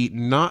 It's the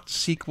not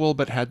sequel,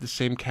 but had the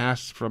same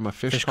cast from A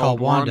Fish Called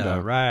Wanda.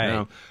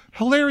 Right.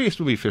 Hilarious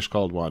movie, Fish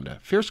Called Wanda.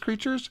 Fierce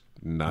Creatures,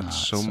 not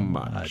so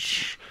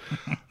much.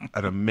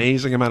 An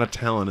amazing amount of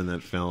talent in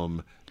that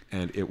film,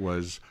 and it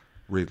was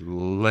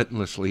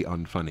relentlessly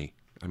unfunny.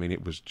 I mean,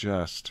 it was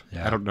just,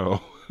 I don't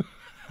know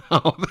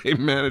how they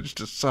managed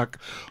to suck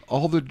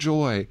all the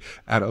joy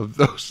out of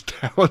those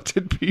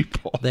talented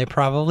people. They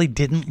probably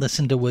didn't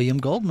listen to William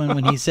Goldman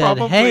when he said,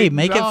 hey,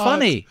 make it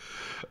funny.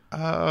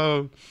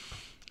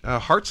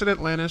 Hearts in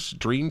Atlantis,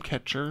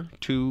 Dreamcatcher,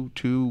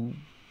 two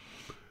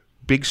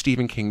big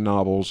Stephen King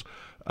novels.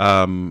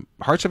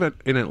 Hearts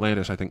in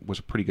Atlantis, I think, was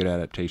a pretty good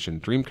adaptation.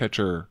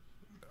 Dreamcatcher,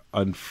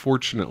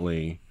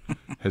 unfortunately,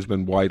 has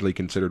been widely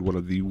considered one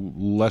of the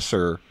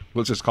lesser,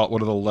 let's just call it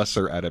one of the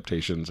lesser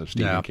adaptations of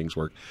Stephen King's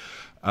work.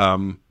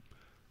 And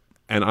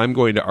I'm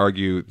going to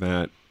argue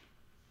that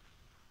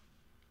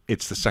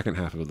it's the second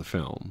half of the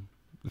film.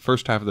 The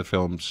first half of the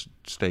film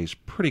stays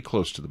pretty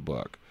close to the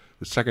book.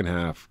 The second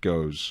half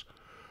goes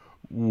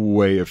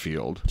way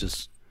afield.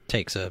 Just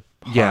takes a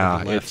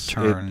hard left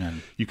turn.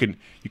 And you can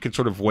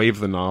sort of wave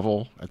the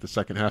novel at the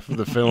second half of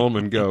the film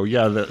and go,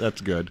 yeah,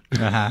 that's good.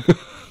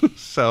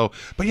 So,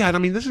 but yeah, I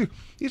mean,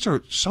 these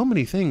are so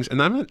many things,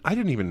 and I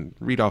didn't even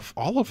read off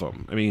all of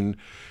them. I mean,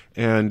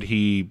 and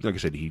he, like I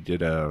said, he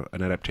did an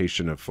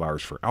adaptation of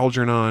Flowers for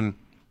Algernon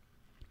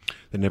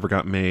that never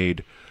got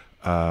made.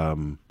 A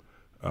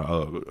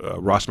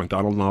Ross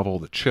MacDonald novel,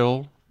 The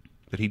Chill,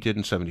 that he did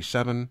in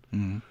 '77,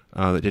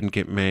 that didn't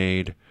get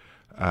made.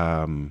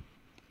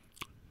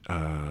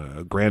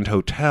 Grand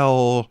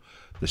Hotel,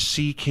 The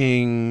Sea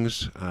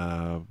Kings,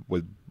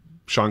 with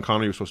Sean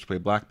Connery was supposed to play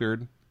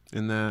Blackbeard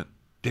in that.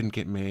 Didn't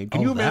get made.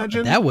 Can you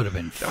imagine? That would have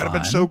been fun. That would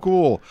have been so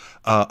cool.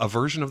 A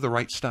version of The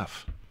Right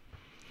Stuff.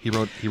 He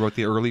wrote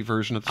the early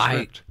version of the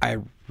script. I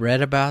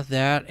read about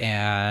that,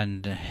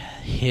 and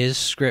his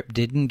script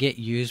didn't get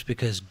used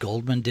because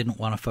Goldman didn't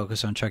want to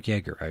focus on Chuck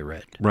Yeager, I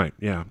read. Right,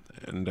 yeah.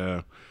 And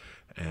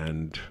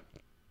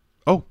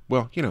oh,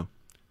 well,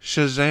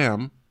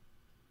 Shazam.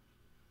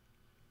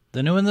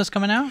 The new one that's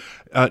coming out?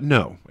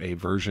 No, a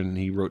version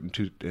he wrote in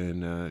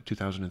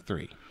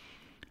 2003.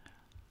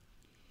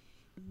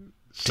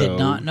 Did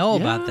not know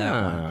about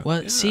that one.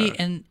 Well, see,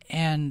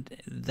 and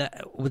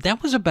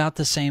that was about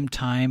the same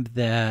time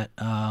that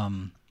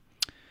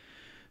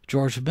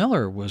George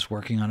Miller was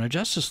working on a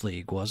Justice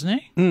League,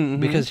 wasn't he? Mm-hmm.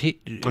 Because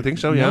I think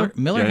so. Yeah,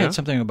 Miller had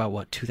something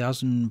about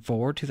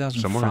 2004,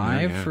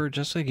 2005 for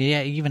Justice League.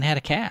 Yeah, he even had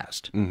a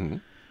cast. Mm-hmm.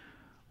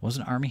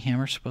 Wasn't Armie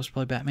Hammer supposed to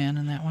play Batman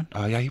in that one?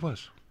 Yeah, he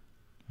was.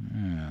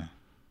 Yeah.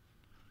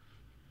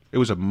 It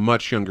was a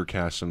much younger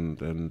cast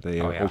than they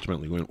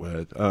ultimately went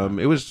with.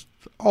 It was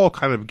all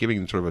kind of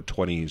giving sort of a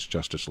 20s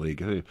Justice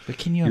League. But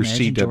can you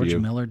imagine George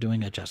Miller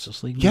doing a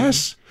Justice League movie?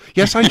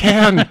 Yes, I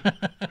can.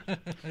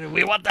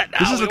 We want that now.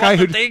 This is the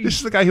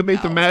guy who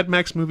made the Mad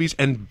Max movies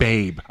and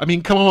Babe. I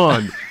mean, come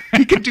on,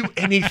 he can do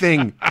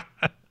anything.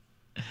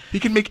 He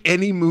can make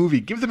any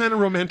movie. Give the man a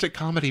romantic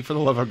comedy, for the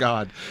love of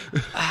God.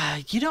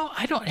 I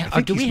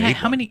don't. Do we have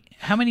how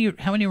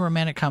many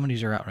romantic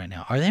comedies are out right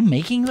now? Are they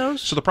making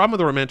those? So the problem with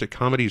the romantic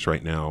comedies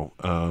right now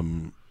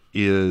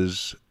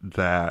is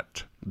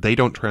that they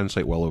don't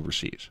translate well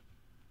overseas.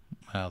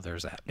 Well,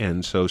 there's that.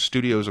 And so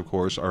studios, of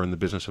course, are in the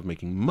business of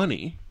making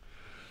money.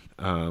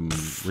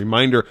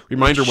 Reminder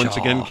once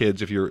again,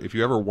 kids, if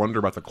you ever wonder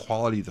about the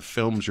quality of the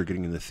films you're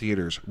getting in the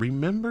theaters,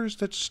 remembers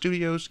that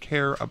studios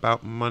care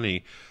about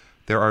money.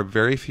 There are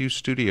very few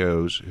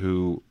studios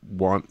who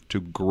want to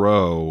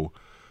grow,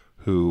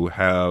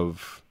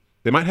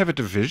 they might have a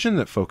division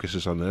that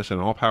focuses on this,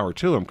 and all power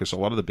to them, because a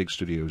lot of the big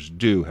studios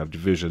do have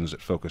divisions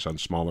that focus on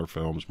smaller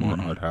films, more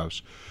art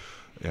house,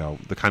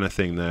 the kind of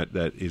thing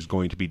that is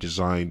going to be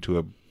designed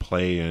to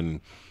play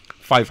in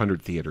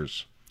 500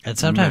 theaters. And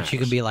sometimes you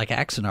can be like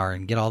Axanar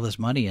and get all this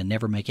money and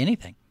never make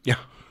anything. Yeah.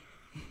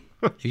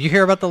 Did you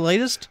hear about the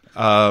latest?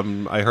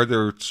 I heard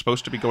they're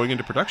supposed to be going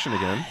into production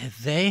again.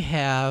 They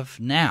have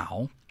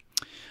now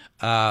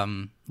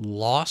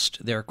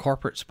lost their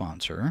corporate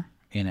sponsor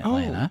in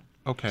Atlanta.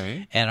 Oh,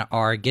 okay. And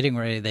are getting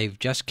ready. They've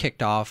just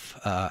kicked off,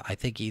 I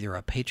think, either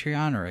a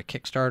Patreon or a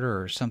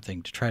Kickstarter or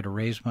something to try to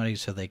raise money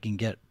so they can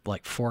get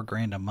like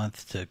 $4,000 a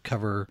month to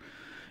cover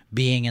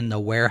being in the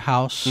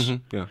warehouse.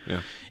 Mm-hmm.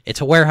 Yeah.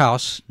 It's a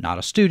warehouse, not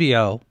a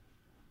studio,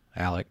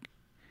 Alec.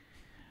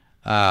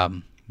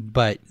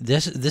 But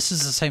this is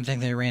the same thing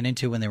they ran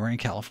into when they were in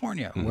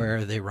California,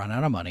 where they run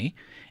out of money,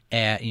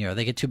 and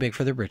they get too big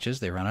for their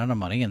britches. They run out of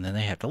money, and then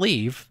they have to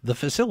leave the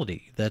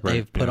facility that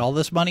they've put all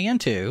this money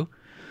into.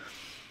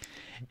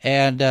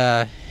 And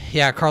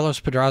Carlos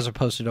Pedraza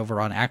posted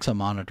over on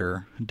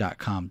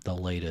axamonitor.com the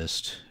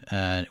latest.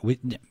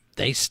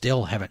 They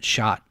still haven't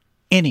shot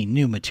any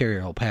new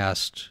material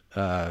past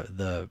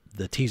the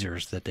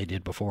teasers that they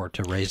did before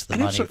to raise the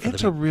money.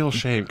 It's a real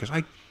shame, because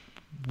I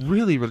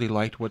really, really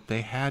liked what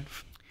they had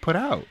put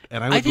out,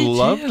 and I would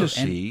love to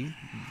see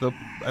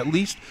at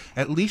least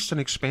an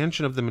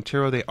expansion of the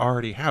material they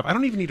already have. I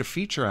don't even need a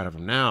feature out of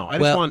them now. I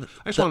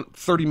just want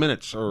 30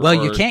 minutes.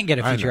 You can't get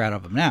a feature out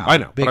of them now. I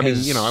know,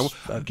 because,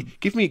 but I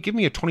mean, give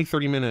me a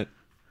 20-30 minute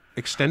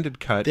extended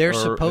cut. They're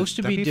supposed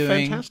to be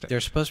doing. Fantastic.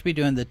 They're supposed to be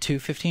doing the 2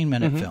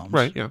 15-minute films,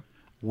 right? Yeah,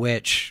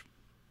 which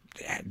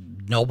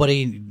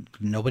nobody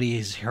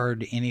has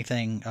heard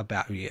anything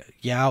about.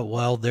 Yeah,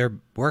 well, they're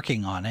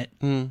working on it.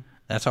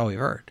 That's all we've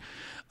heard.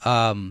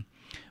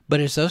 But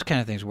it's those kind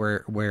of things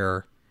where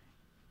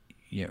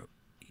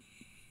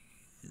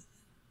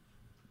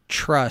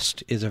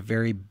trust is a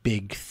very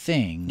big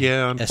thing.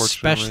 Yeah,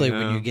 especially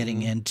when you're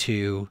getting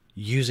into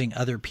using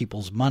other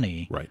people's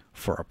money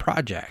for a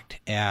project.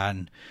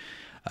 And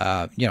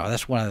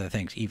that's one of the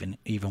things. Even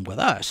with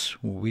us,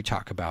 we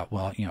talk about,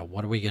 well,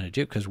 what are we going to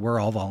do? Because we're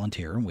all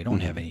volunteer and we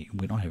don't have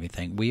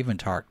anything. We even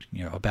talked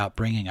about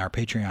bringing our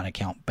Patreon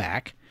account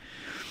back.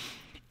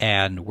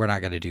 And we're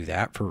not going to do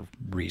that for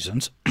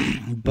reasons.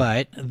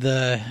 But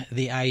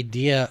the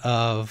idea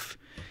of,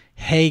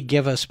 hey,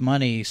 give us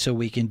money so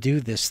we can do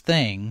this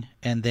thing,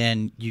 and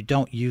then you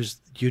don't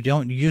use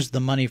the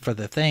money for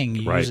the thing,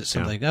 you use it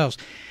something else.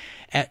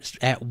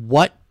 At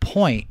what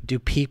point do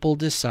people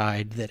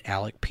decide that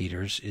Alec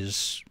Peters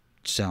is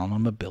selling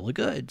them a bill of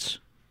goods?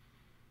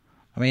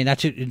 I mean, not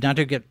to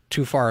get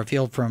too far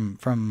afield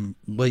from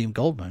William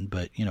Goldman,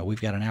 but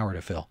we've got an hour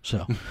to fill,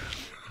 so.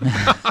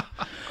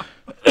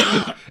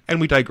 And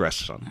we digress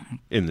some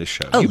in this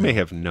show. You may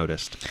have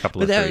noticed a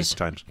couple of times.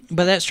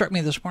 But that struck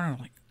me this morning. I'm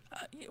like,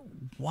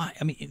 why?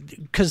 I mean,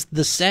 because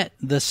the set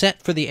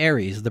for the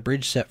Ares, the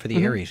bridge set for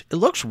the Ares, it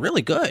looks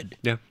really good.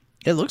 Yeah,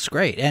 it looks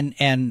great. And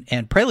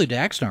Prelude to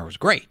Axanar was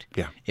great.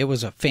 Yeah, it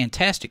was a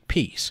fantastic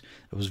piece.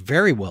 It was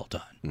very well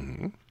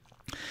done.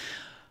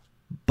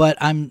 But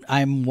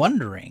I'm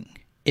wondering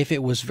if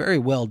it was very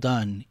well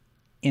done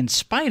in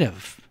spite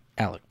of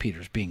Alec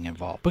Peters being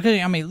involved, because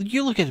I mean,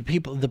 you look at the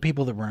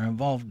people that were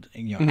involved,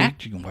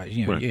 acting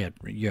wise. Right.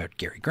 You had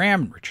Gary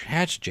Graham, Richard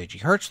Hatch, J.G.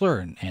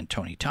 Hertzler, and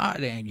Tony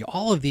Todd, and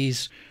all of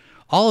this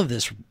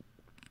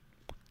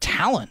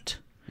talent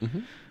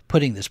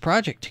putting this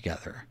project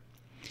together,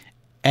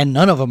 and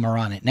none of them are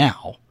on it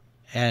now,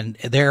 and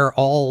they're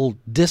all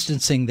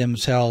distancing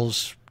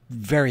themselves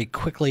very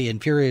quickly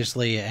and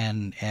furiously,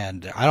 and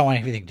I don't want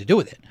anything to do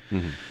with it.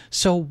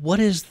 So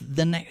what is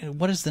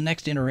the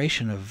next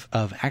iteration of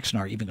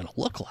Axanar even going to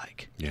look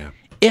like? Yeah.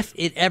 If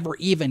it ever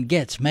even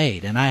gets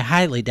made, and I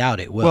highly doubt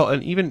it will. Well,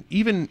 and even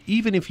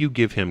if you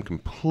give him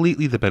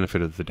completely the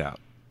benefit of the doubt,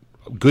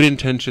 good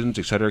intentions,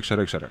 et cetera,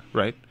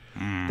 right?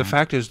 The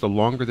fact is, the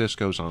longer this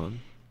goes on,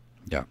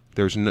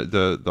 there's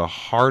the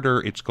harder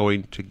it's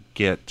going to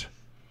get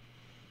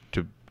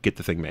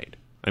the thing made.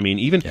 I mean,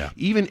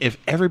 even if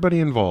everybody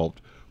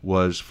involved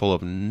was full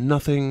of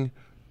nothing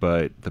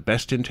but the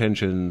best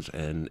intentions,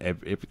 and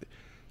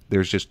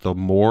there's just, the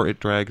more it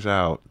drags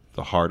out,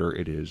 the harder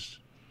it is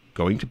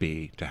going to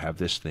be to have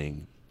this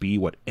thing be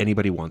what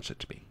anybody wants it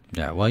to be.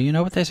 Yeah, well, you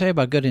know what they say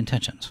about good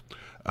intentions.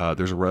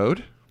 There's a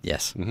road.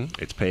 Yes.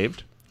 It's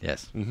paved.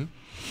 Yes. And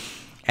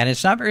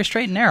it's not very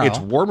straight and narrow. It's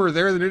warmer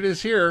there than it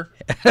is here.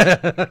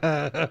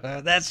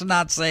 That's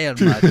not saying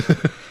much.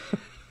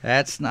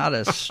 That's not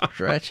a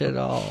stretch at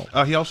all.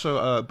 He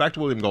also, back to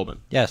William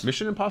Goldman. Yes.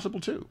 Mission Impossible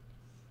 2.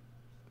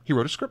 He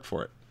wrote a script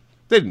for it.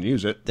 They didn't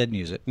use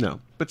it.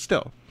 No, but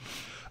still.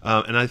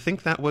 And I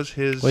think that was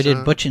his... We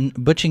did Butch and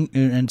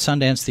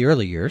Sundance the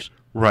early years.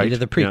 Right. We did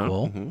the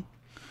prequel. Yeah,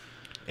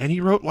 and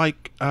he wrote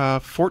like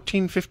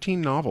 14,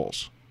 15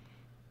 novels.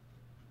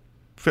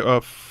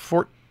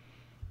 16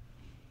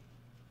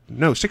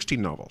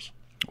 novels.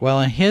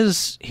 Well, and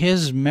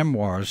his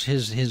memoirs,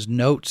 his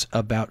notes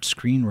about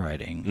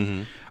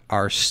screenwriting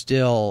are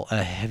still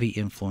a heavy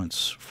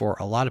influence for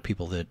a lot of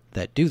people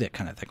that do that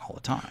kind of thing all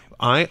the time.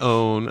 I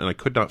own, and I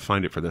could not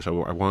find it for this. I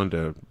wanted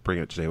to bring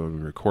it today when we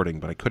were recording,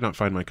 but I could not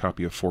find my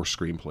copy of 4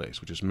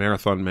 screenplays, which is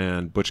Marathon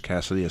Man, Butch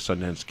Cassidy, A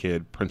Sundance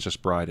Kid, Princess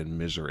Bride, and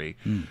Misery,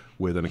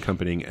 with an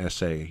accompanying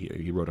essay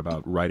he wrote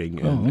about writing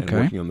and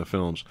working on the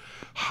films.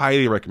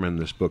 Highly recommend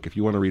this book if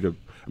you want to read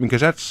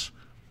because that's,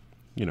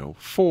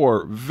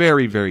 4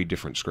 very, very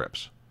different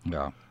scripts.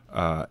 Yeah.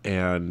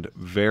 And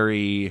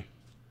very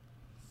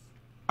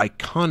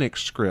iconic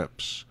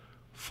scripts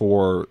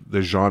for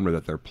the genre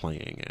that they're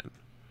playing in.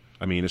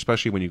 I mean,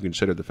 especially when you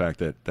consider the fact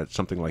that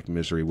something like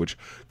Misery, which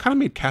kind of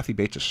made Kathy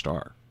Bates a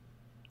star.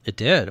 It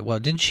did. Well,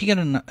 didn't she get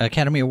an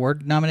Academy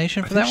Award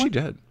nomination for that one? She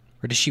did.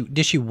 Or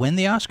did she win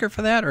the Oscar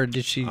for that, or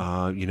did she?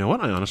 You know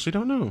what? I honestly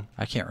don't know.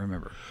 I can't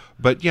remember.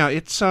 But yeah,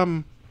 it's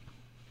I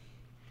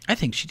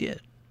think she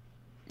did.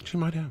 She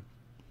might have.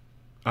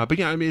 But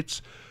yeah, I mean,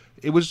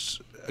 it was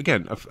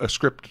again a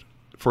script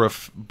for a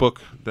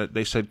much that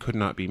they said could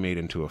not be made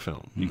into a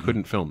film. You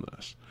couldn't film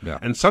this. Yeah.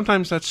 And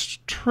sometimes that's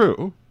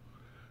true.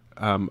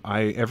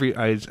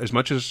 As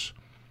much as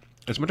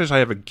I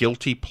have a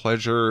guilty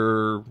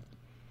pleasure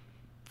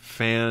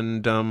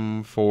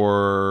fandom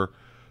for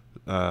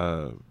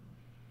the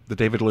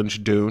David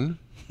Lynch Dune,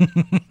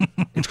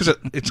 it's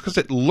because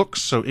it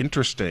looks so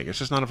interesting. It's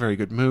just not a very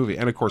good movie.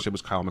 And of course, it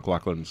was Kyle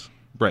MacLachlan's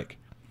break.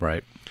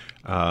 Right.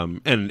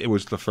 And it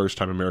was the first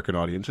time American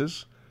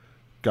audiences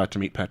got to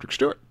meet Patrick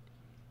Stewart.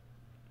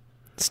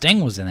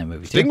 Sting was in that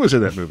movie, too. Sting was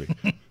in that movie.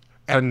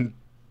 And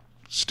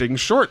Sting's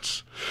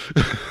shorts.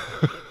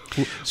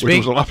 Which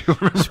was a lot of people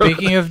remember.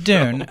 Speaking of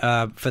Dune,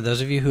 for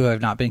those of you who have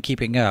not been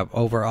keeping up,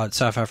 over on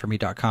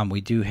sci-fi4me.com,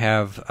 we do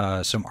have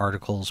some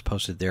articles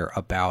posted there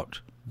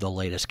about the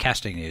latest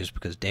casting news,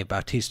 because Dave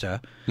Bautista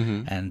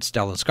and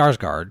Stellan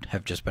Skarsgård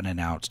have just been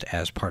announced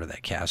as part of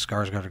that cast.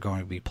 Skarsgård are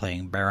going to be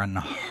playing Baron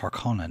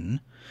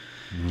Harkonnen.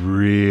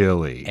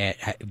 Really?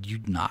 Have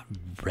you not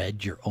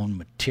read your own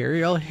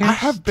material here? I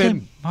have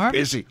been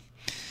busy.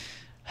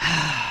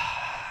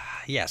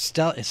 Yes,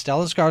 Stellan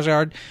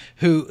Skarsgård,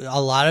 who a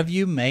lot of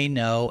you may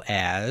know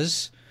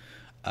as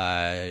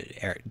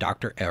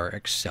Dr.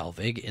 Eric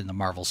Selvig in the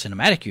Marvel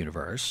Cinematic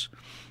Universe.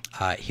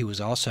 He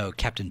was also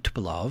Captain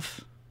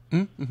Tupolev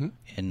in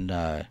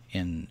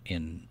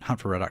Hunt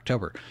for Red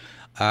October.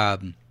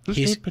 Who's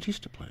Dave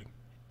Bautista playing?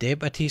 Dave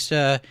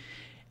Bautista.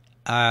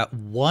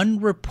 One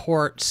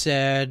report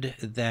said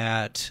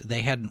that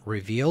they hadn't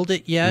revealed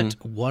it yet.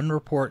 One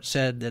report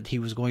said that he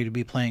was going to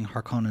be playing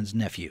Harkonnen's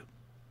nephew.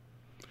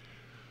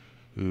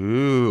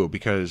 Ooh,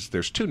 because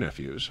there's 2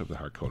 nephews of the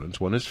Harkonnens.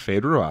 One is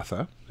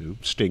Feyd-Rautha, who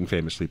Sting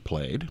famously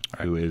played,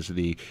 who is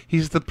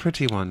he's the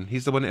pretty one.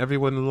 He's the one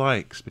everyone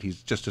likes, but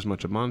he's just as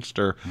much a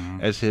monster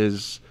as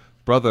his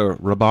brother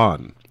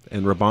Rabban.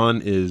 And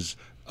Rabban is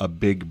a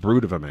big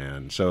brute of a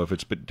man. So if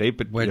it's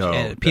David,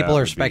 people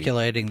are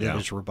speculating that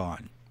it's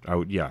Rabban.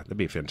 That'd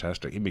be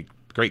fantastic. He'd be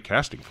great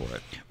casting for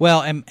it.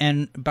 Well,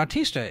 and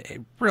Bautista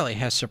really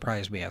has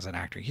surprised me as an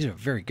actor. He's a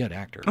very good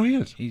actor. Oh, he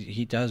is.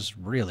 He does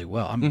really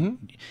well. I mean,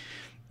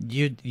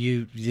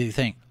 you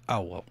think,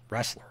 oh well,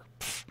 wrestler,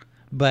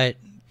 but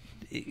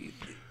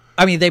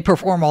I mean, they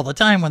perform all the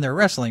time when they're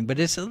wrestling, but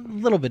it's a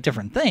little bit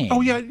different thing.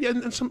 Oh yeah,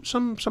 and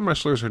some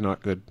wrestlers are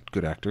not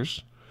good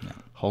actors. Yeah.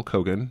 Hulk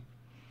Hogan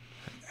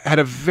had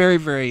a very,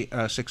 very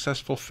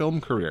successful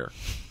film career,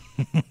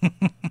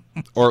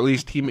 or at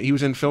least he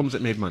was in films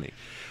that made money,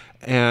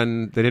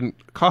 and they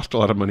didn't cost a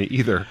lot of money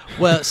either.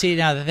 Well, see,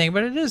 now the thing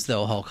about it is,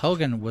 though, Hulk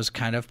Hogan was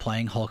kind of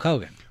playing Hulk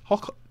Hogan.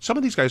 Some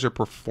of these guys are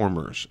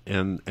performers,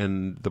 and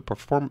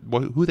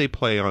who they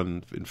play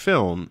in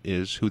film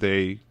is who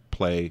they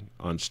play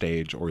on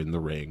stage or in the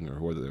ring or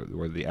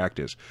where the act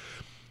is.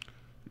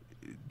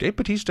 Dave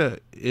Bautista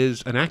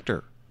is an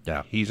actor.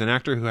 Yeah, he's an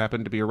actor who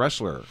happened to be a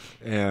wrestler,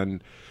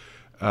 and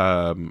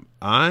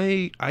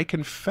I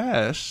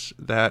confess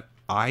that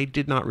I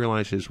did not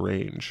realize his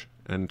range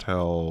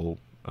until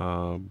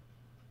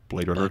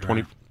Blade Runner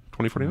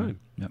 2049.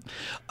 Yep.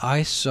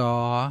 I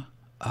saw.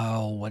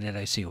 Oh, what did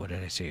I see?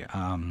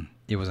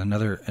 It was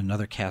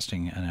another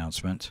casting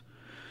announcement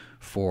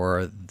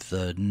for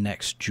the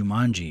next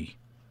Jumanji.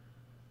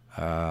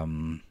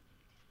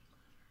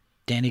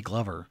 Danny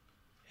Glover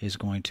is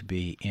going to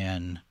be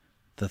in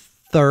the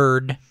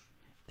third.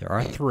 There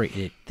are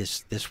three.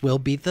 This will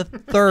be the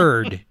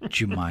third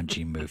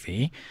Jumanji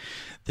movie.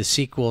 The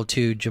sequel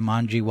to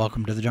Jumanji: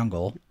 Welcome to the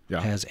Jungle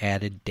has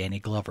added Danny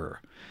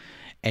Glover,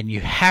 and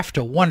you have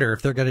to wonder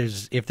if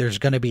there's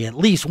going to be at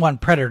least one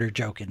Predator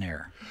joke in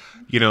there.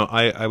 You know,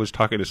 I was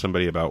talking to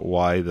somebody about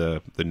why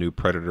the new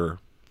Predator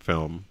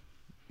film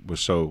was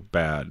so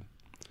bad,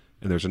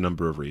 and there's a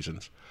number of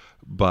reasons,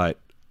 but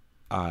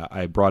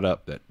I brought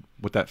up that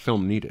what that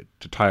film needed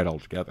to tie it all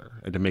together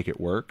and to make it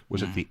work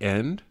was at the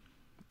end,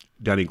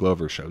 Danny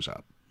Glover shows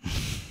up.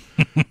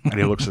 And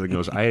he looks at it and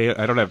goes, I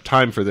don't have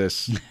time for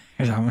this.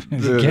 I'm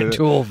getting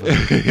too old.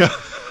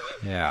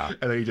 Yeah.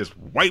 And then he just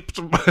wipes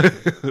him.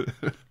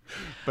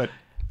 But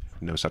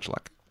no such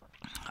luck.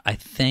 I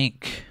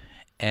think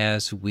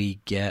as we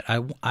get,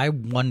 I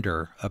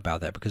wonder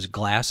about that because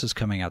Glass is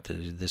coming out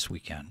this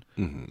weekend.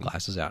 Mm-hmm.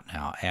 Glass is out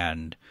now.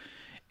 And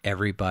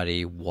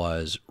everybody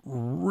was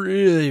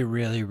really,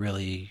 really,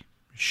 really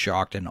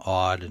shocked and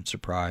awed and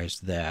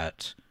surprised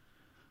that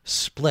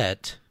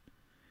Split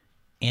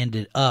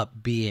ended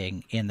up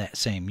being in that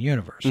same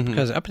universe. Mm-hmm.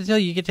 Because up until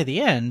you get to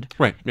the end,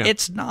 right, yeah.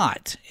 It's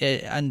not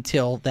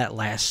until that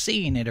last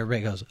scene and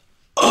everybody goes,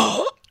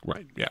 oh!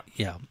 Right, yeah.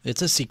 Yeah,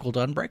 it's a sequel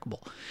to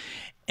Unbreakable.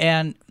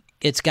 And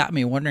it's got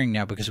me wondering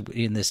now, because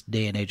in this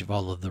day and age of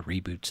all of the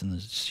reboots and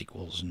the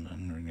sequels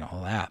and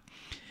all that,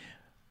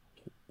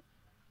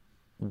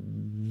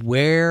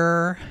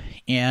 where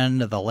in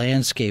the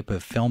landscape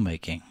of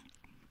filmmaking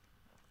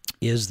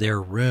is there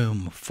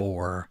room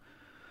for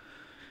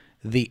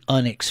the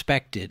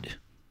unexpected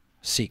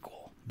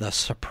sequel, the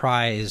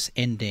surprise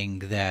ending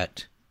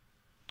that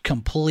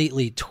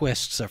completely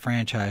twists a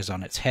franchise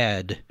on its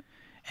head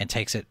and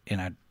takes it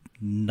in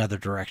another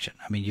direction?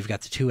 I mean, you've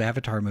got the two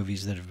Avatar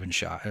movies that have been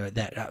shot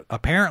that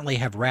apparently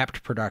have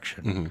wrapped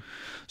production. Mm-hmm.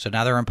 So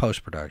now they're in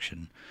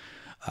post-production.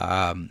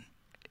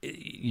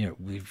 You know,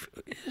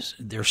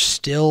 there's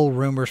still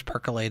rumors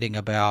percolating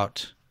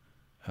about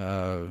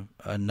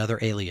another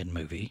Alien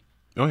movie.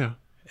 Oh yeah,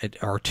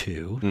 or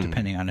two,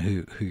 depending on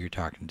who you're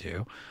talking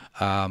to.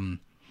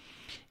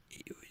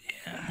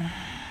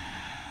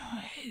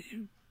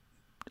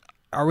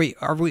 Are we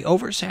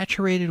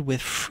oversaturated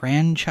with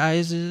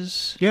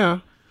franchises? Yeah.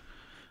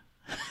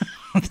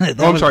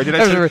 I'm sorry. Did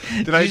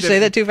you say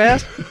that too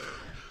fast?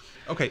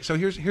 Okay, so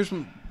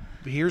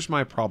here's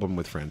my problem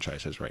with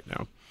franchises right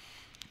now.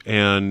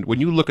 And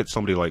when you look at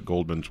somebody like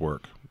Goldman's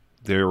work,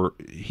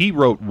 he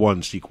wrote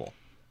one sequel.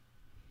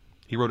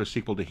 He wrote a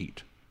sequel to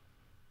Heat.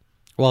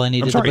 Well, and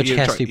he did the Butch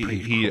Cassidy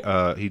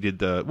prequel. He did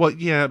the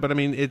but I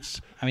mean it's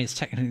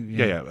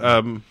technically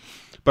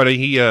but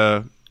he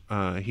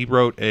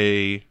wrote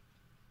a.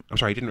 I'm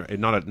sorry, he didn't.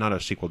 Not a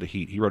sequel to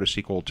Heat. He wrote a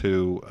sequel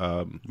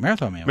to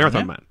Marathon Man.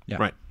 Marathon Man, yeah.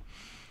 Right?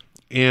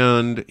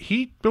 And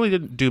he really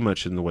didn't do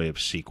much in the way of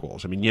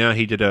sequels. I mean, yeah,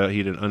 he did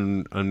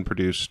an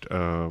unproduced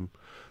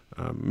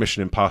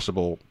Mission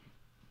Impossible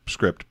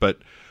script, but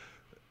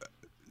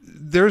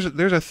there's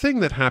a thing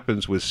that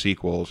happens with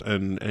sequels,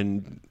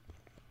 and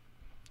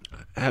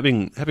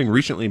having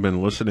recently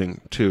been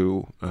listening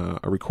to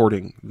a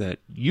recording that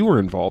you were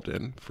involved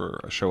in for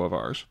a show of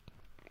ours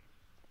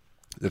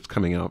that's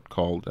coming out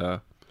called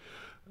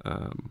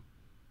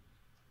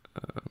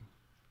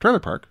Trailer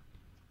Park.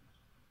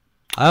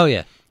 Oh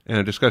yeah, and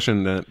a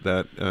discussion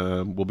that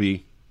will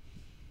be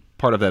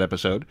part of that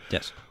episode.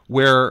 Yes,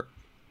 where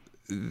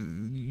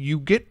you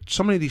get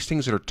so many of these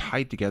things that are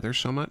tied together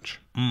so much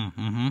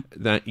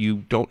that you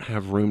don't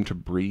have room to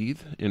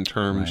breathe in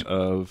terms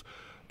of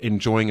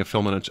enjoying a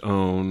film on its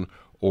own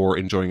or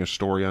enjoying a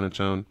story on its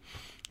own.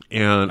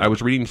 And I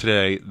was reading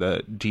today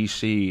that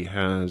DC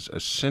has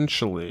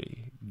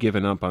essentially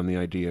given up on the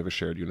idea of a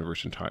shared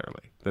universe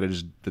entirely.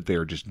 That they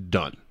are just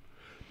done.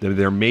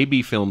 There may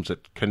be films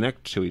that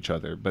connect to each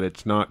other, but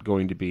it's not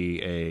going to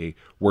be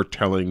we're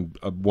telling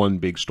one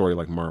big story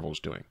like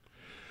Marvel's doing.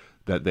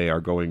 That they are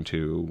going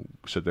to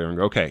sit there and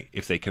go, okay,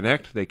 if they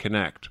connect, they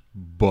connect.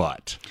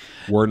 But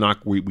we're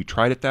not. We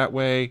tried it that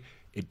way.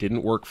 it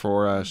didn't work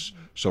for us,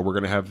 so we're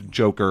going to have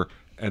Joker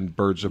and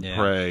Birds of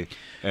Prey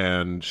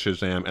and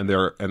Shazam and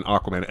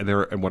Aquaman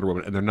and Wonder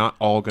Woman, and they're not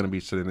all going to be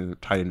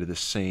tied into the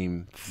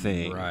same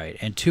thing. Right.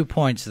 And 2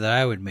 points that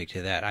I would make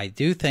to that. I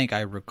do think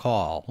I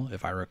recall,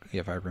 if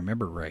I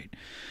remember right,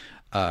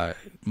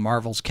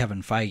 Marvel's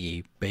Kevin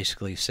Feige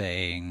basically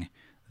saying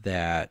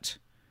that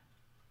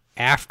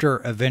after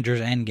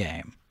Avengers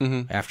Endgame,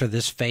 after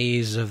this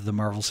phase of the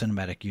Marvel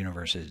Cinematic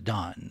Universe is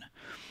done,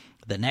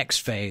 the next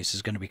phase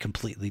is going to be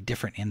completely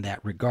different in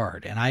that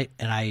regard. And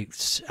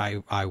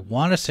I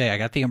want to say I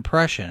got the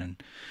impression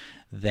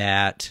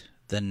that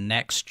the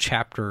next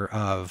chapter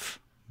of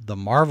the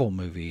Marvel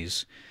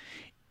movies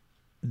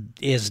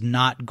is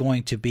not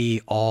going to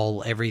be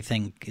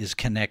everything is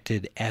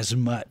connected as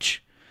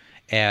much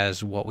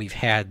as what we've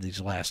had these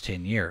last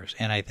 10 years.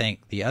 And I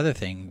think the other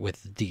thing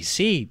with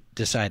DC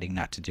deciding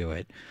not to do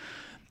it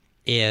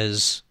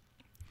is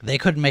they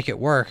couldn't make it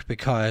work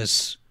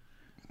because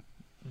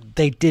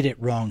they did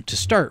it wrong to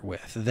start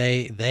with.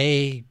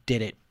 They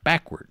did it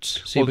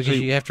backwards. Because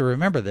you have to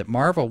remember that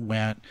Marvel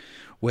went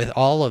with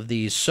all of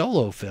these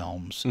solo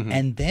films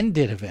and then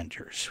did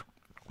Avengers,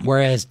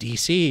 whereas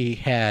DC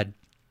had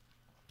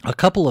a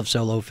couple of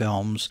solo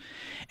films,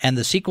 and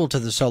the sequel to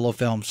the solo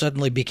film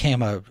suddenly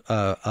became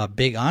a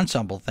big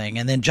ensemble thing,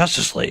 and then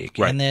Justice League,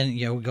 and then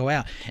go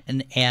out,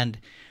 and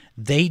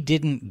they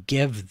didn't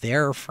give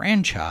their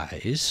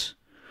franchise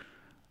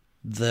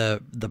the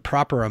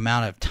proper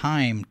amount of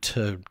time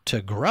to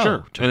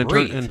grow, to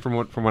breathe. And from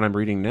what I'm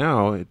reading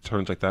now, it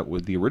turns like that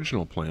the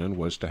original plan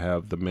was to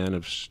have the Man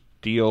of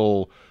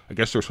Steel. I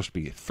guess there were supposed to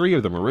be 3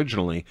 of them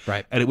originally,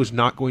 right? And it was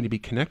not going to be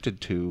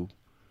connected to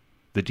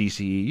the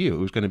DCEU. It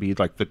was going to be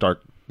like the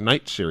Dark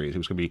Knight series. It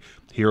was going to be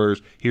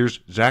here's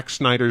Zack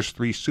Snyder's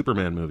 3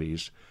 Superman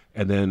movies,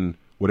 and then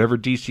whatever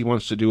DC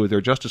wants to do with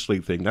their Justice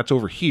League thing, that's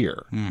over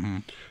here.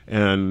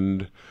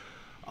 And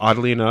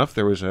oddly enough,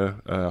 there was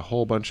a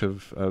whole bunch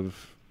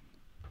of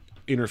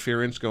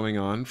interference going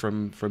on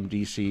from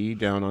DC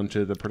down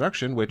onto the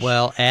production.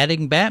 Well,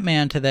 adding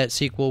Batman to that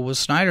sequel was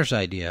Snyder's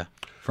idea.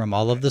 From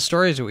all of the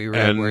stories that we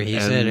read, where he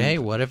said, "Hey,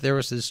 what if there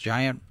was this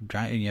giant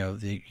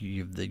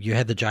you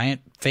had the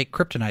giant fake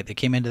kryptonite that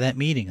came into that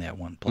meeting that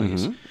one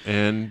place?"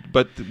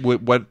 But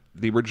what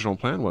the original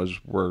plan was,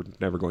 we're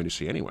never going to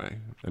see anyway.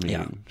 I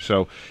mean,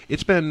 so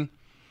it's been.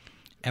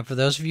 And for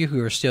those of you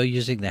who are still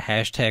using the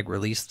hashtag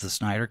release the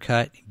Snyder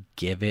Cut,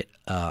 give it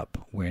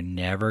up. We're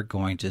never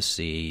going to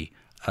see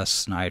a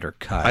Snyder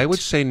Cut. I would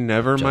say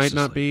never might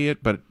not be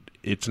it, but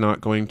it's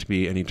not going to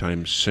be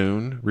anytime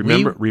soon.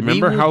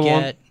 Remember how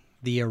long.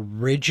 The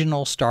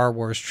original Star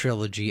Wars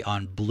trilogy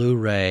on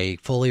Blu-ray,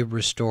 fully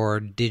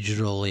restored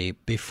digitally,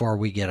 before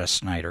we get a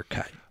Snyder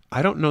Cut.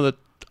 I don't know that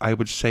I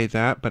would say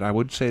that, but I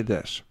would say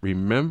this.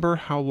 Remember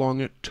how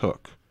long it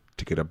took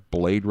to get a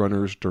Blade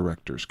Runner's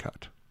director's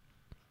cut?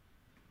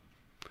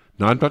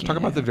 Now, I'm not talking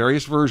about the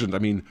various versions. I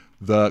mean,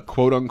 the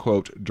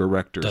quote-unquote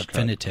director's cut.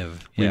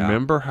 Definitive. Yeah.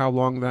 Remember how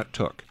long that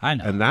took? I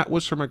know. And that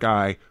was from a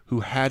guy who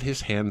had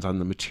his hands on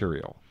the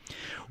material.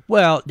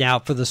 Well, now,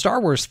 for the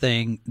Star Wars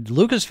thing,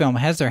 Lucasfilm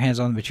has their hands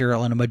on the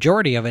material, and a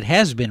majority of it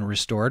has been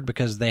restored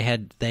because they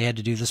had to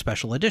do the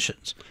special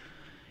editions.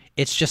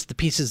 It's just the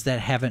pieces that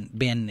haven't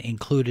been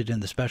included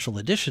in the special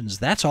editions.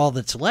 That's all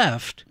that's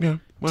left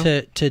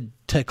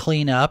to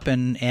clean up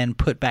and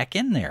put back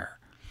in there.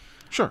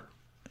 Sure.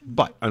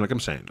 But, like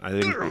I'm saying,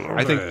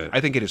 I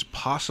think it is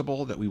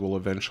possible that we will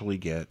eventually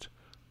get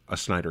a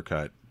Snyder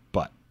Cut,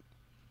 but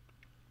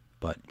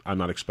I'm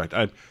not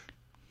expecting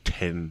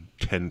 10,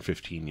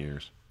 15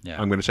 years. Yeah.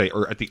 I'm going to say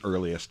at the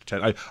earliest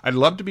 10. I'd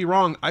love to be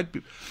wrong. I'd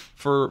be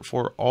for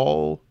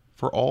all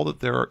that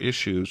there are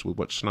issues with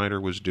what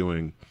Snyder was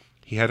doing.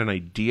 He had an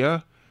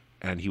idea,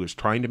 and he was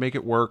trying to make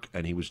it work,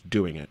 and he was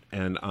doing it.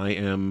 And I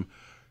am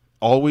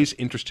always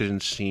interested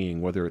in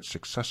seeing whether it's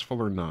successful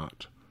or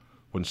not.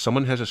 When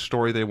someone has a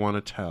story they want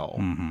to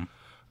tell,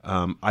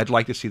 I'd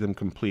like to see them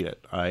complete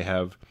it.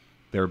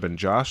 There have been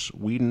Joss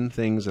Whedon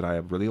things that I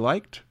have really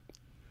liked,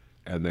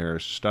 and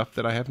there's stuff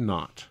that I have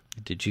not.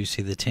 Did you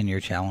see the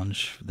 10-year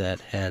challenge that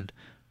had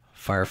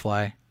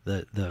Firefly,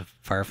 the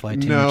Firefly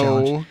 10-year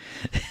challenge?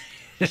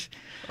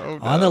 Oh, no.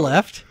 On the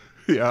left,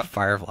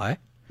 Firefly.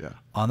 Yeah.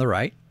 On the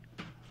right,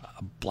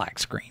 a black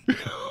screen.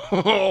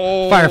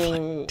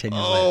 Firefly, 10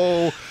 years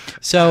later.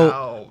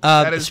 So,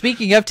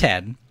 speaking of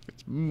 10...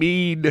 It's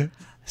mean.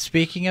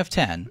 Speaking of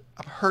 10...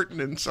 I'm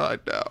hurting inside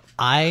now.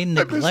 I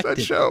neglected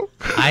that show.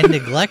 I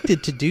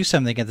neglected to do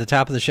something at the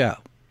top of the show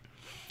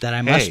that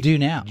I must do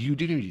now. You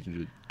do need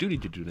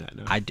to do that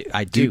now. I do.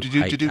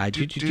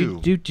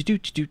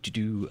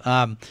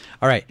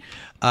 All right.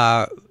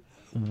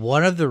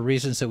 One of the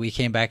reasons that we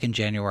came back in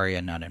January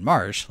and not in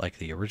March, like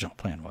the original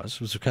plan was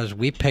because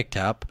we picked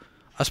up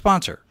a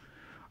sponsor.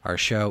 Our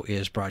show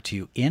is brought to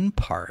you in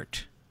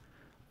part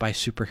by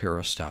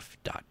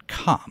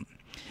superherostuff.com.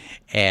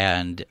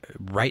 And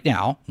right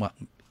now, well,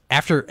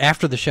 after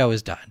the show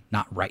is done,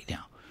 not right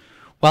now.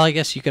 Well, I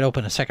guess you could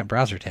open a second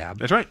browser tab.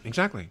 That's right,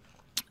 exactly.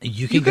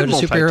 You can go to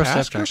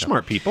superherostuff.com. You're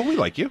smart people. We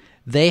like you.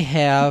 They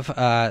have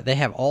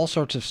all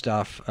sorts of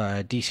stuff: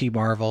 DC,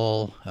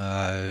 Marvel,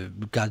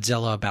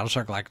 Godzilla,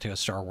 Battlestar Galactica,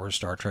 Star Wars,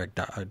 Star Trek,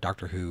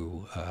 Doctor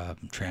Who,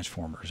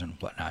 Transformers, and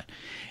whatnot.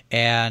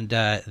 And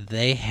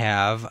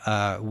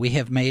we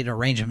have made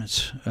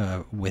arrangements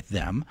with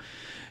them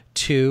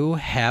to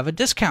have a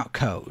discount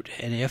code.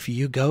 And if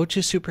you go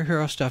to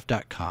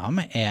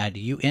superherostuff.com and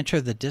you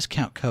enter the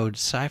discount code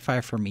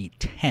Sci-Fi for Me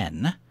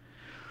 10,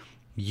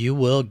 you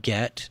will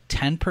get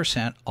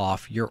 10%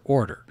 off your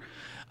order.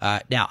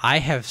 Now, I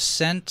have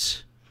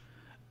sent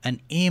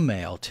an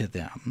email to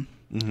them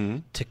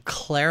to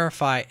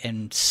clarify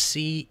and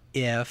see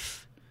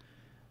if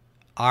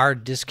our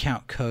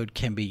discount code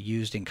can be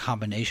used in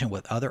combination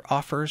with other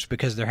offers,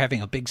 because they're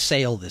having a big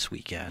sale this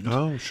weekend.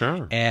 Oh,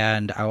 sure.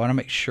 And I want to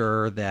make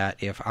sure that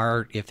if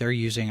they're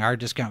using our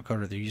discount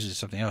code or they're using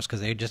something else, because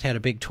they just had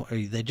a big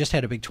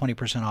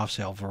 20% off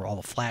sale for all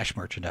the Flash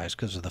merchandise,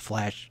 because of the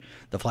Flash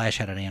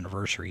had an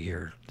anniversary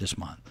here this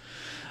month.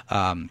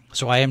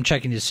 So I am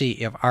checking to see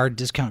if our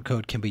discount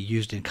code can be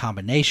used in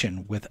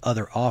combination with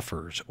other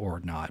offers or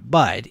not.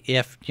 But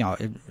if,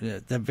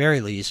 at the very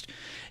least,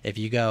 if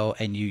you go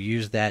and you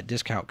use that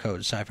discount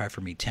code Sci-Fi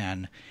for Me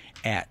 10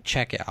 at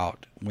checkout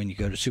when you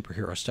go to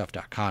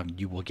superherostuff.com,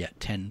 you will get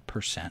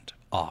 10%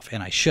 off.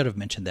 And I should have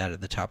mentioned that at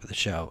the top of the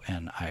show,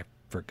 and I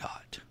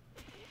forgot.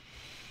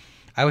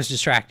 I was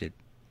distracted.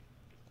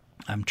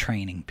 I'm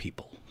training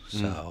people,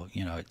 so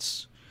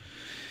it's.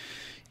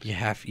 You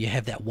have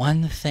that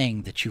one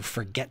thing that you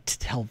forget to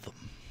tell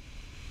them,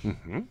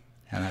 and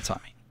that's on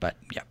me. But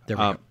yeah, there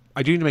we go.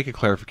 I do need to make a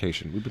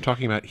clarification. We've been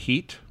talking about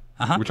Heat.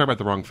 We're talking about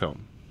the wrong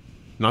film,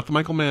 not the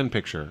Michael Mann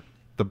picture.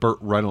 The Burt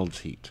Reynolds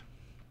Heat.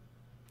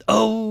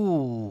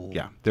 Oh,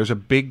 yeah. There's a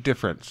big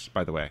difference,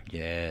 by the way.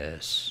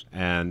 Yes.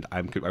 And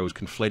I was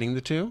conflating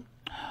the two,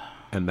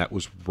 and that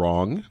was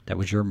wrong. That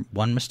was your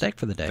one mistake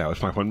for the day. That was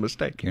my one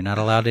mistake. You're not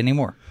allowed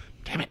anymore.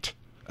 Damn it.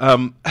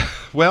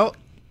 Well,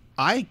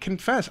 I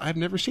confess, I've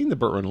never seen the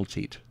Burt Reynolds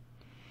Heat.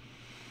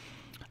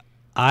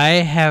 I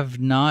have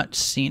not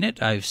seen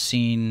it. I've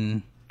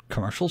seen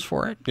commercials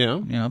for it. Yeah.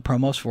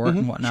 Promos for it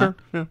and whatnot. Sure.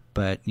 Yeah.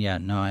 But yeah,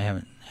 no, I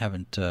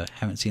haven't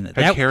seen it.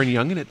 Had Karen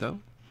Young in it though.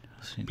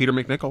 Peter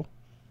McNichol.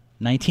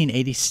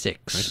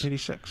 1986.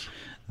 1986.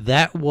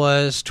 That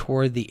was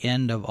toward the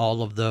end of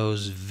all of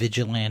those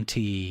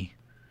vigilante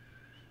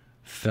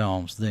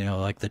films,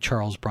 like the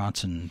Charles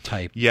Bronson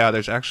type. Yeah,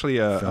 there's actually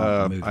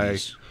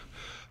movies.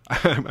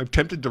 I'm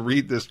tempted to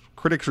read this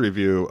critic's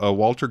review.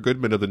 Walter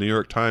Goodman of the New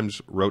York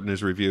Times wrote in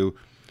his review,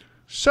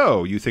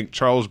 "So, you think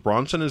Charles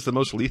Bronson is the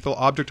most lethal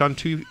object on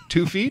 2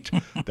 feet?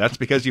 That's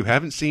because you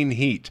haven't seen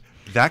Heat.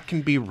 That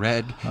can be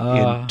read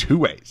in 2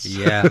 ways."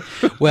 Yeah.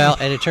 Well,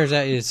 and it turns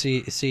out you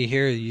see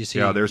here, you see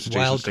there's the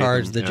Wild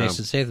Cards, the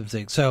Jason Statham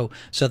thing. So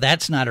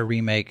that's not a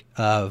remake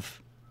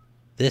of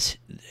this.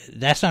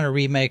 That's not a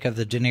remake of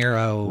the De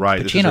Niro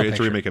Pacino it's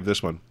a remake of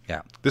this one.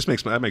 Yeah.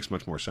 That makes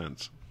much more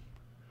sense.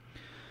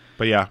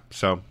 But yeah,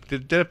 so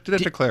did have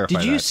to clarify.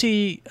 Did you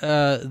see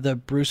the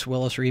Bruce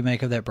Willis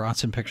remake of that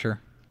Bronson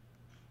picture,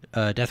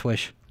 Death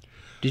Wish?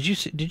 Did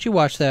you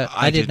watch that?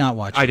 I did not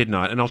watch it. I did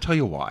not, and I'll tell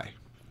you why.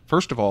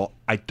 First of all,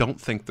 I don't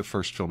think the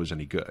first film is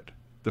any good.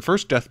 The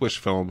first Death Wish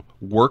film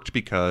worked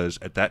because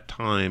at that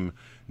time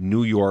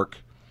New York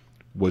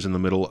was in the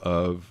middle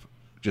of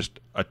just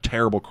a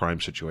terrible crime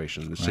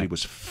situation. The city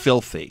was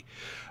filthy.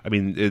 I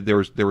mean, there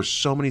were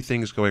so many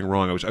things going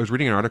wrong. I was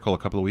reading an article a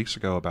couple of weeks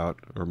ago about,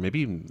 or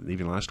maybe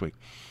even last week,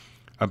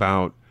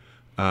 about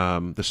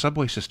the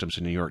subway systems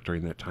in New York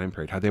during that time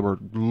period. How they were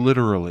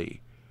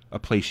literally a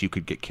place you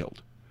could get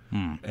killed,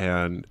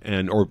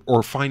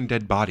 or find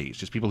dead bodies,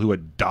 just people who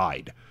had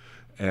died,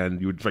 and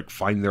you would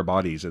find their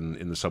bodies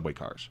in the subway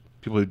cars.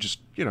 People who just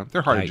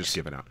their heart had just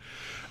given out,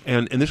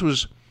 and this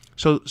was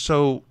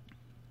so.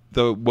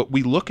 What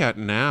we look at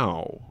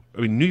now, I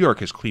mean, New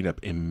York has cleaned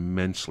up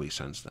immensely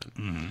since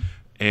then.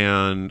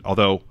 And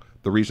although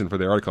the reason for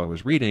the article I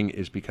was reading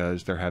is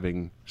because they're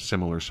having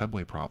similar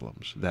subway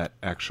problems that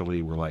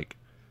actually were like,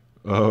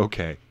 oh,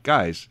 okay,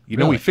 guys,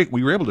 Really?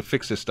 we were able to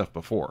fix this stuff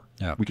before.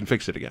 Yeah. We can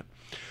fix it again.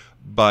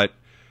 But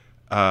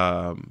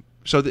so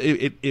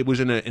it was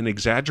in an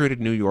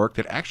exaggerated New York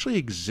that actually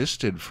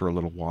existed for a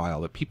little while,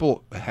 that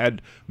people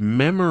had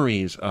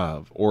memories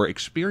of or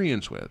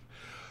experience with.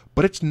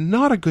 But it's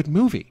not a good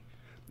movie.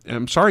 And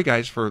I'm sorry,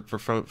 guys, for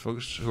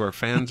folks who are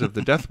fans of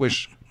the Death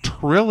Wish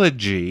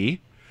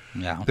trilogy.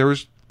 Yeah. There were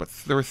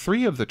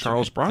 3 of the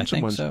Charles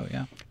Bronson ones. So,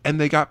 yeah. And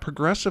they got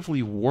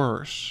progressively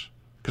worse.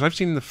 Because I've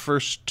seen the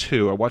first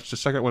 2. I watched the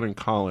second one in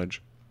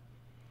college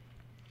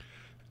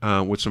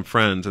with some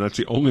friends, and that's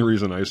the only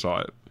reason I saw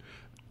it.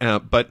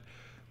 But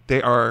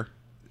they're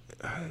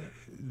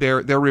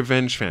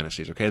revenge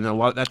fantasies, okay? And a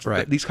lot that's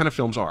right. These kind of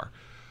films are.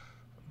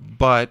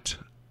 But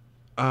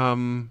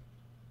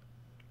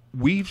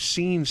we've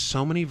seen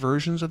so many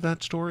versions of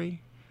that story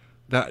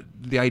that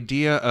the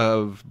idea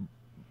of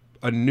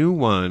a new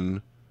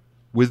one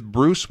with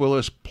Bruce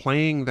Willis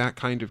playing that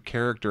kind of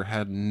character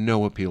had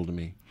no appeal to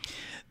me.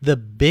 The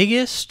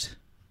biggest,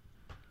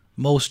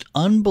 most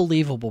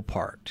unbelievable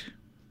part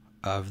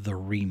of the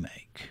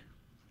remake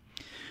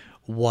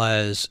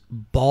was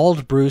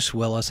bald Bruce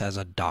Willis as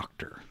a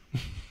doctor.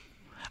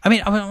 I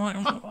mean,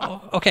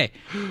 okay,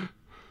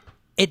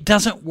 it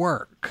doesn't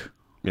work.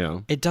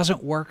 Yeah. It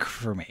doesn't work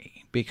for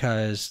me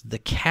because the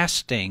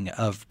casting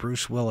of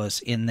Bruce Willis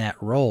in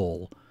that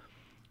role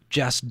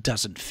just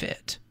doesn't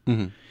fit.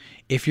 Mm-hmm.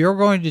 If you're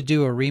going to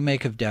do a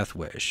remake of Death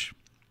Wish,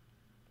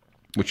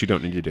 which you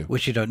don't need to do.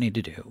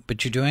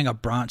 But you're doing a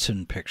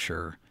Bronson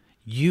picture,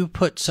 you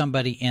put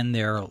somebody in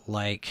there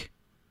like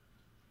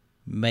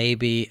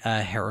maybe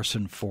a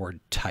Harrison Ford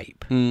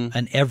type,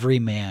 an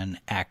everyman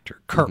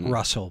actor, Kurt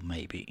Russell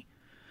maybe,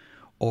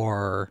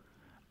 or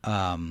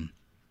the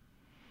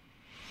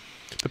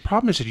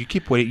problem is that you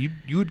keep waiting.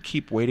 You would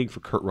keep waiting for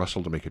Kurt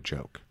Russell to make a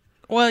joke.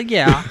 Well,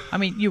 yeah, I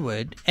mean you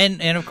would,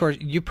 and of course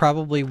you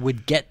probably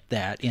would get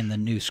that in the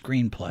new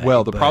screenplay.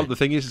 Well, the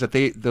thing is that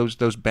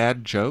those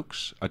bad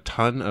jokes, a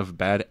ton of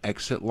bad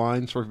exit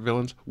lines for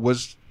villains,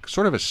 was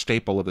sort of a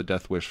staple of the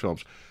Death Wish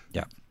films.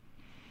 Yeah.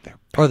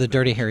 Or the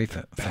Dirty Harry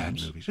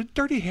films. Movies.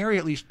 Dirty Harry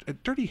at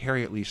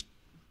least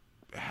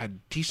had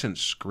decent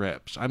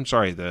scripts. I'm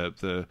sorry,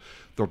 the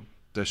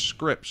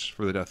scripts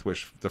for the Death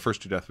Wish, the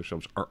first two Death Wish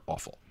films, are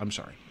awful. I'm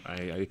sorry.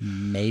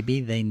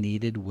 Maybe they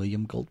needed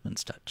William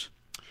Goldman's touch.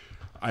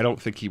 I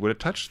don't think he would have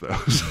touched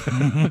those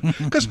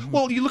because,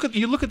 well, you look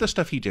at the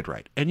stuff he did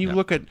right, and you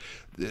look at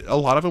a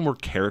lot of them were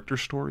character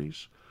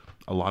stories.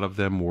 A lot of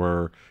them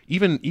were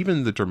even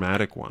the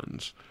dramatic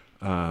ones.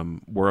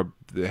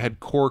 They had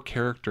core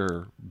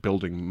character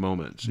building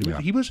moments.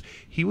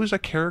 He was a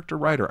character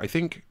writer. I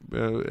think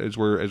as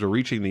we're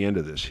reaching the end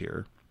of this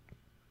here,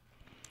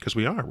 because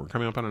we're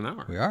coming up on an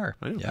hour. We are.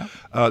 Yeah.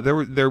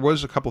 There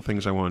was a couple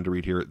things I wanted to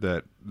read here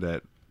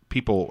that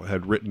people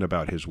had written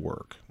about his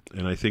work,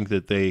 and I think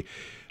that they,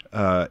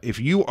 if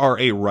you are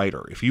a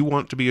writer, if you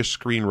want to be a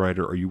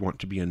screenwriter or you want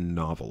to be a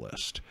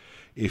novelist,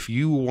 if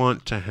you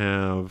want to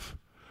have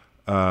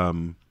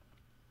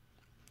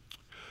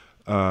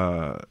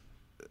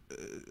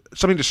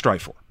something to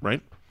strive for,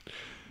 right?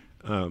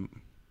 When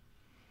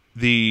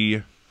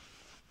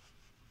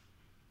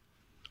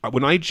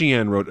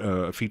IGN wrote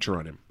a feature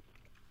on him,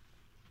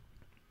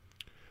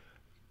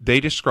 they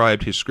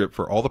described his script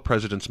for All the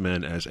President's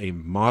Men as a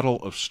model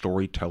of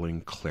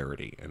storytelling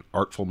clarity and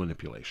artful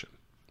manipulation.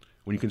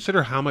 When you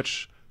consider how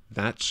much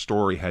that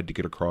story had to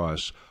get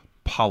across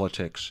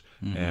politics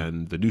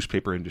and the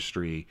newspaper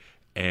industry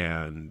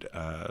and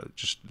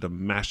just the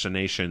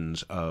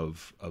machinations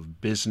of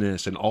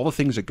business and all the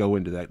things that go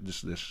into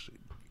this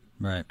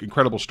right.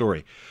 incredible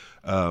story,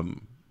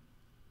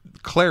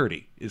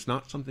 clarity is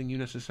not something you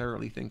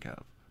necessarily think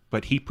of.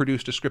 But he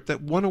produced a script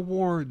that won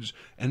awards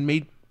and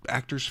made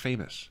actors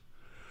famous.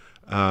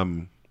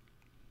 Again,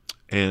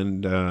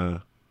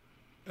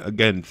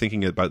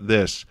 thinking about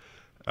this,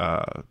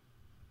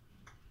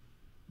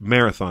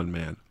 Marathon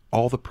Man,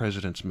 All the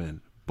President's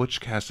Men, Butch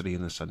Cassidy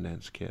and the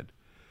Sundance Kid.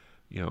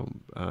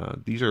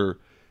 These are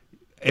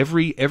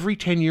every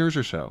 10 years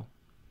or so,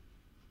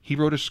 he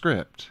wrote a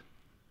script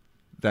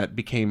that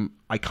became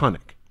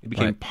iconic. It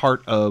became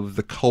part of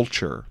the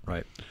culture.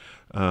 Right.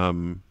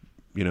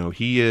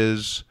 He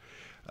is.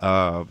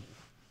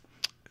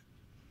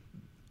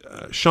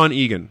 Sean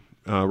Egan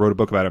wrote a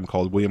book about him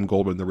called William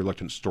Goldman, The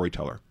Reluctant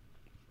Storyteller.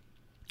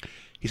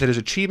 He said his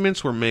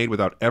achievements were made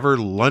without ever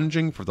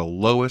lunging for the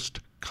lowest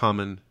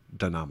common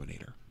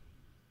denominator.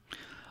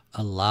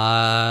 A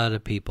lot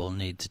of people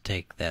need to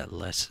take that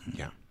lesson.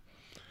 Yeah.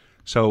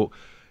 So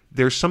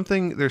there's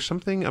something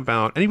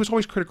about, and he was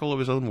always critical of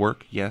his own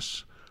work,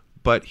 yes,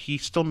 but he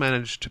still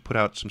managed to put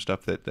out some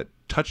stuff that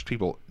touched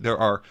people. There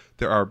are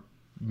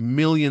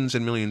millions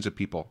and millions of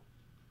people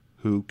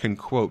who can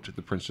quote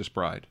The Princess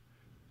Bride,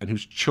 and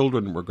whose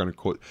children were going to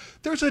quote.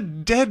 There's a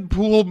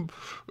Deadpool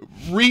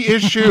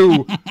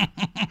reissue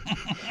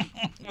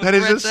that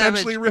is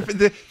essentially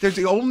riffing. There's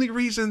the only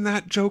reason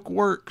that joke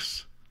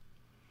works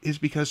is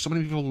because so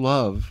many people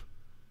love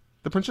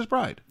The Princess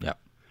Bride. Yep.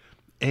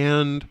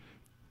 And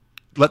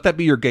let that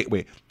be your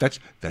gateway. That's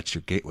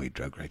your gateway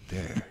drug right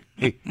there.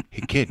 Hey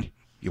kid,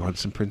 you want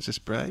some Princess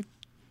Bride?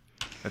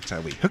 That's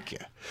how we hook you.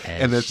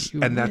 And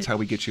that's how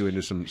we get you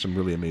into some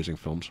really amazing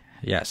films.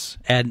 Yes.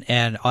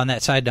 And on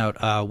that side note,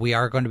 we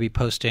are going to be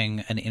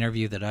posting an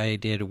interview that I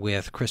did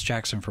with Chris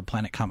Jackson for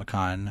Planet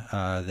Comic-Con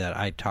that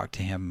I talked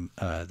to him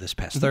this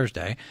past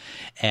Thursday.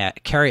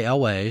 Carrie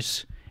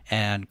Elways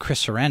and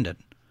Chris Sarandon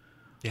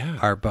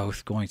are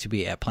both going to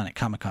be at Planet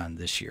Comic-Con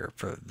this year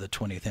for the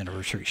 20th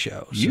anniversary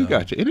show. You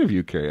got to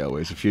interview Carrie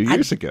Elways a few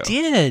years ago. I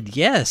did,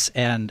 yes.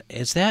 And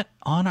is that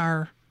on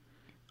our...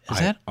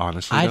 I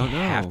honestly don't know.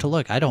 I'd have to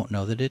look. I don't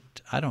know that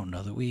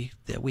we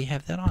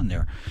have that on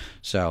there.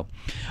 So,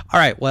 all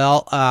right.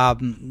 Well, I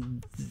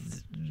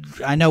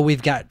know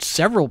we've got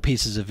several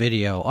pieces of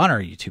video on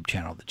our YouTube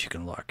channel that you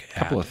can look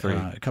at.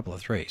 A couple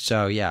of three.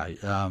 So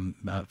yeah,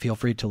 feel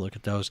free to look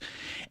at those.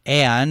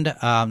 And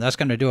that's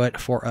going to do it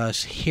for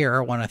us here. I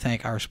want to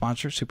thank our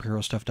sponsor,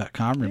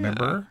 superherostuff.com.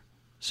 Remember,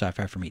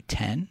 Sci-Fi for Me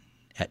 10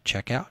 at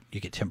checkout.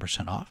 You get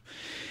 10% off.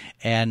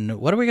 And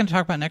what are we going to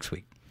talk about next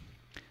week?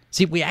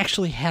 See, we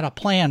actually had a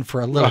plan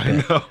for a little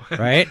bit,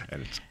 right?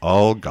 And it's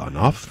all gone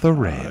off the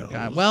rails.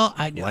 Well,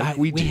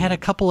 we had a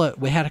couple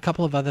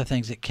of other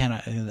things that kind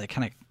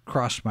of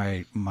crossed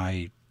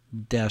my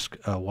desk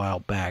a while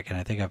back, and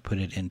I think I put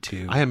it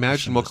into. I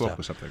imagine we'll come up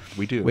with something.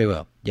 We do. We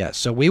will. Yeah.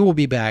 So we will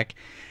be back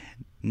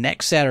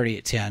next Saturday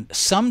at 10.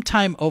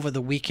 Sometime over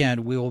the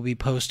weekend, we will be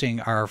posting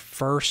our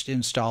first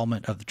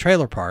installment of the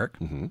Trailer Park,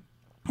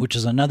 which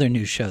is another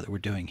new show that we're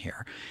doing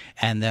here.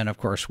 And then, of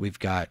course, we've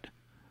got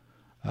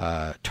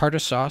Tartar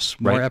Sauce,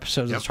 more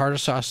episodes of Tartar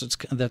Sauce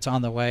that's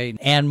on the way,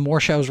 and more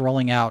shows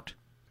rolling out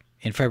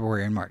in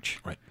February and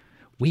March. Right.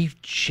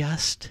 We've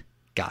just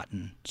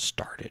gotten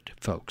started,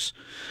 folks.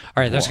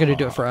 All right, that's going to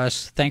do it for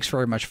us. Thanks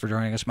very much for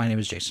joining us. My name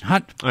is Jason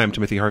Hunt. I am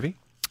Timothy Harvey.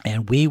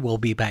 And we will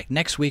be back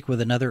next week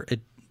with another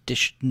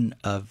edition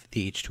of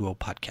the H2O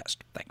podcast.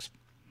 Thanks.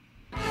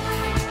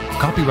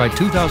 Copyright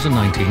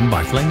 2019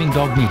 by Flaming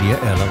Dog Media,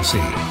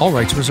 LLC. All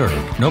rights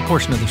reserved. No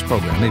portion of this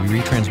program may be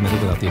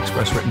retransmitted without the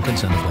express written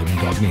consent of Flaming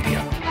Dog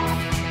Media.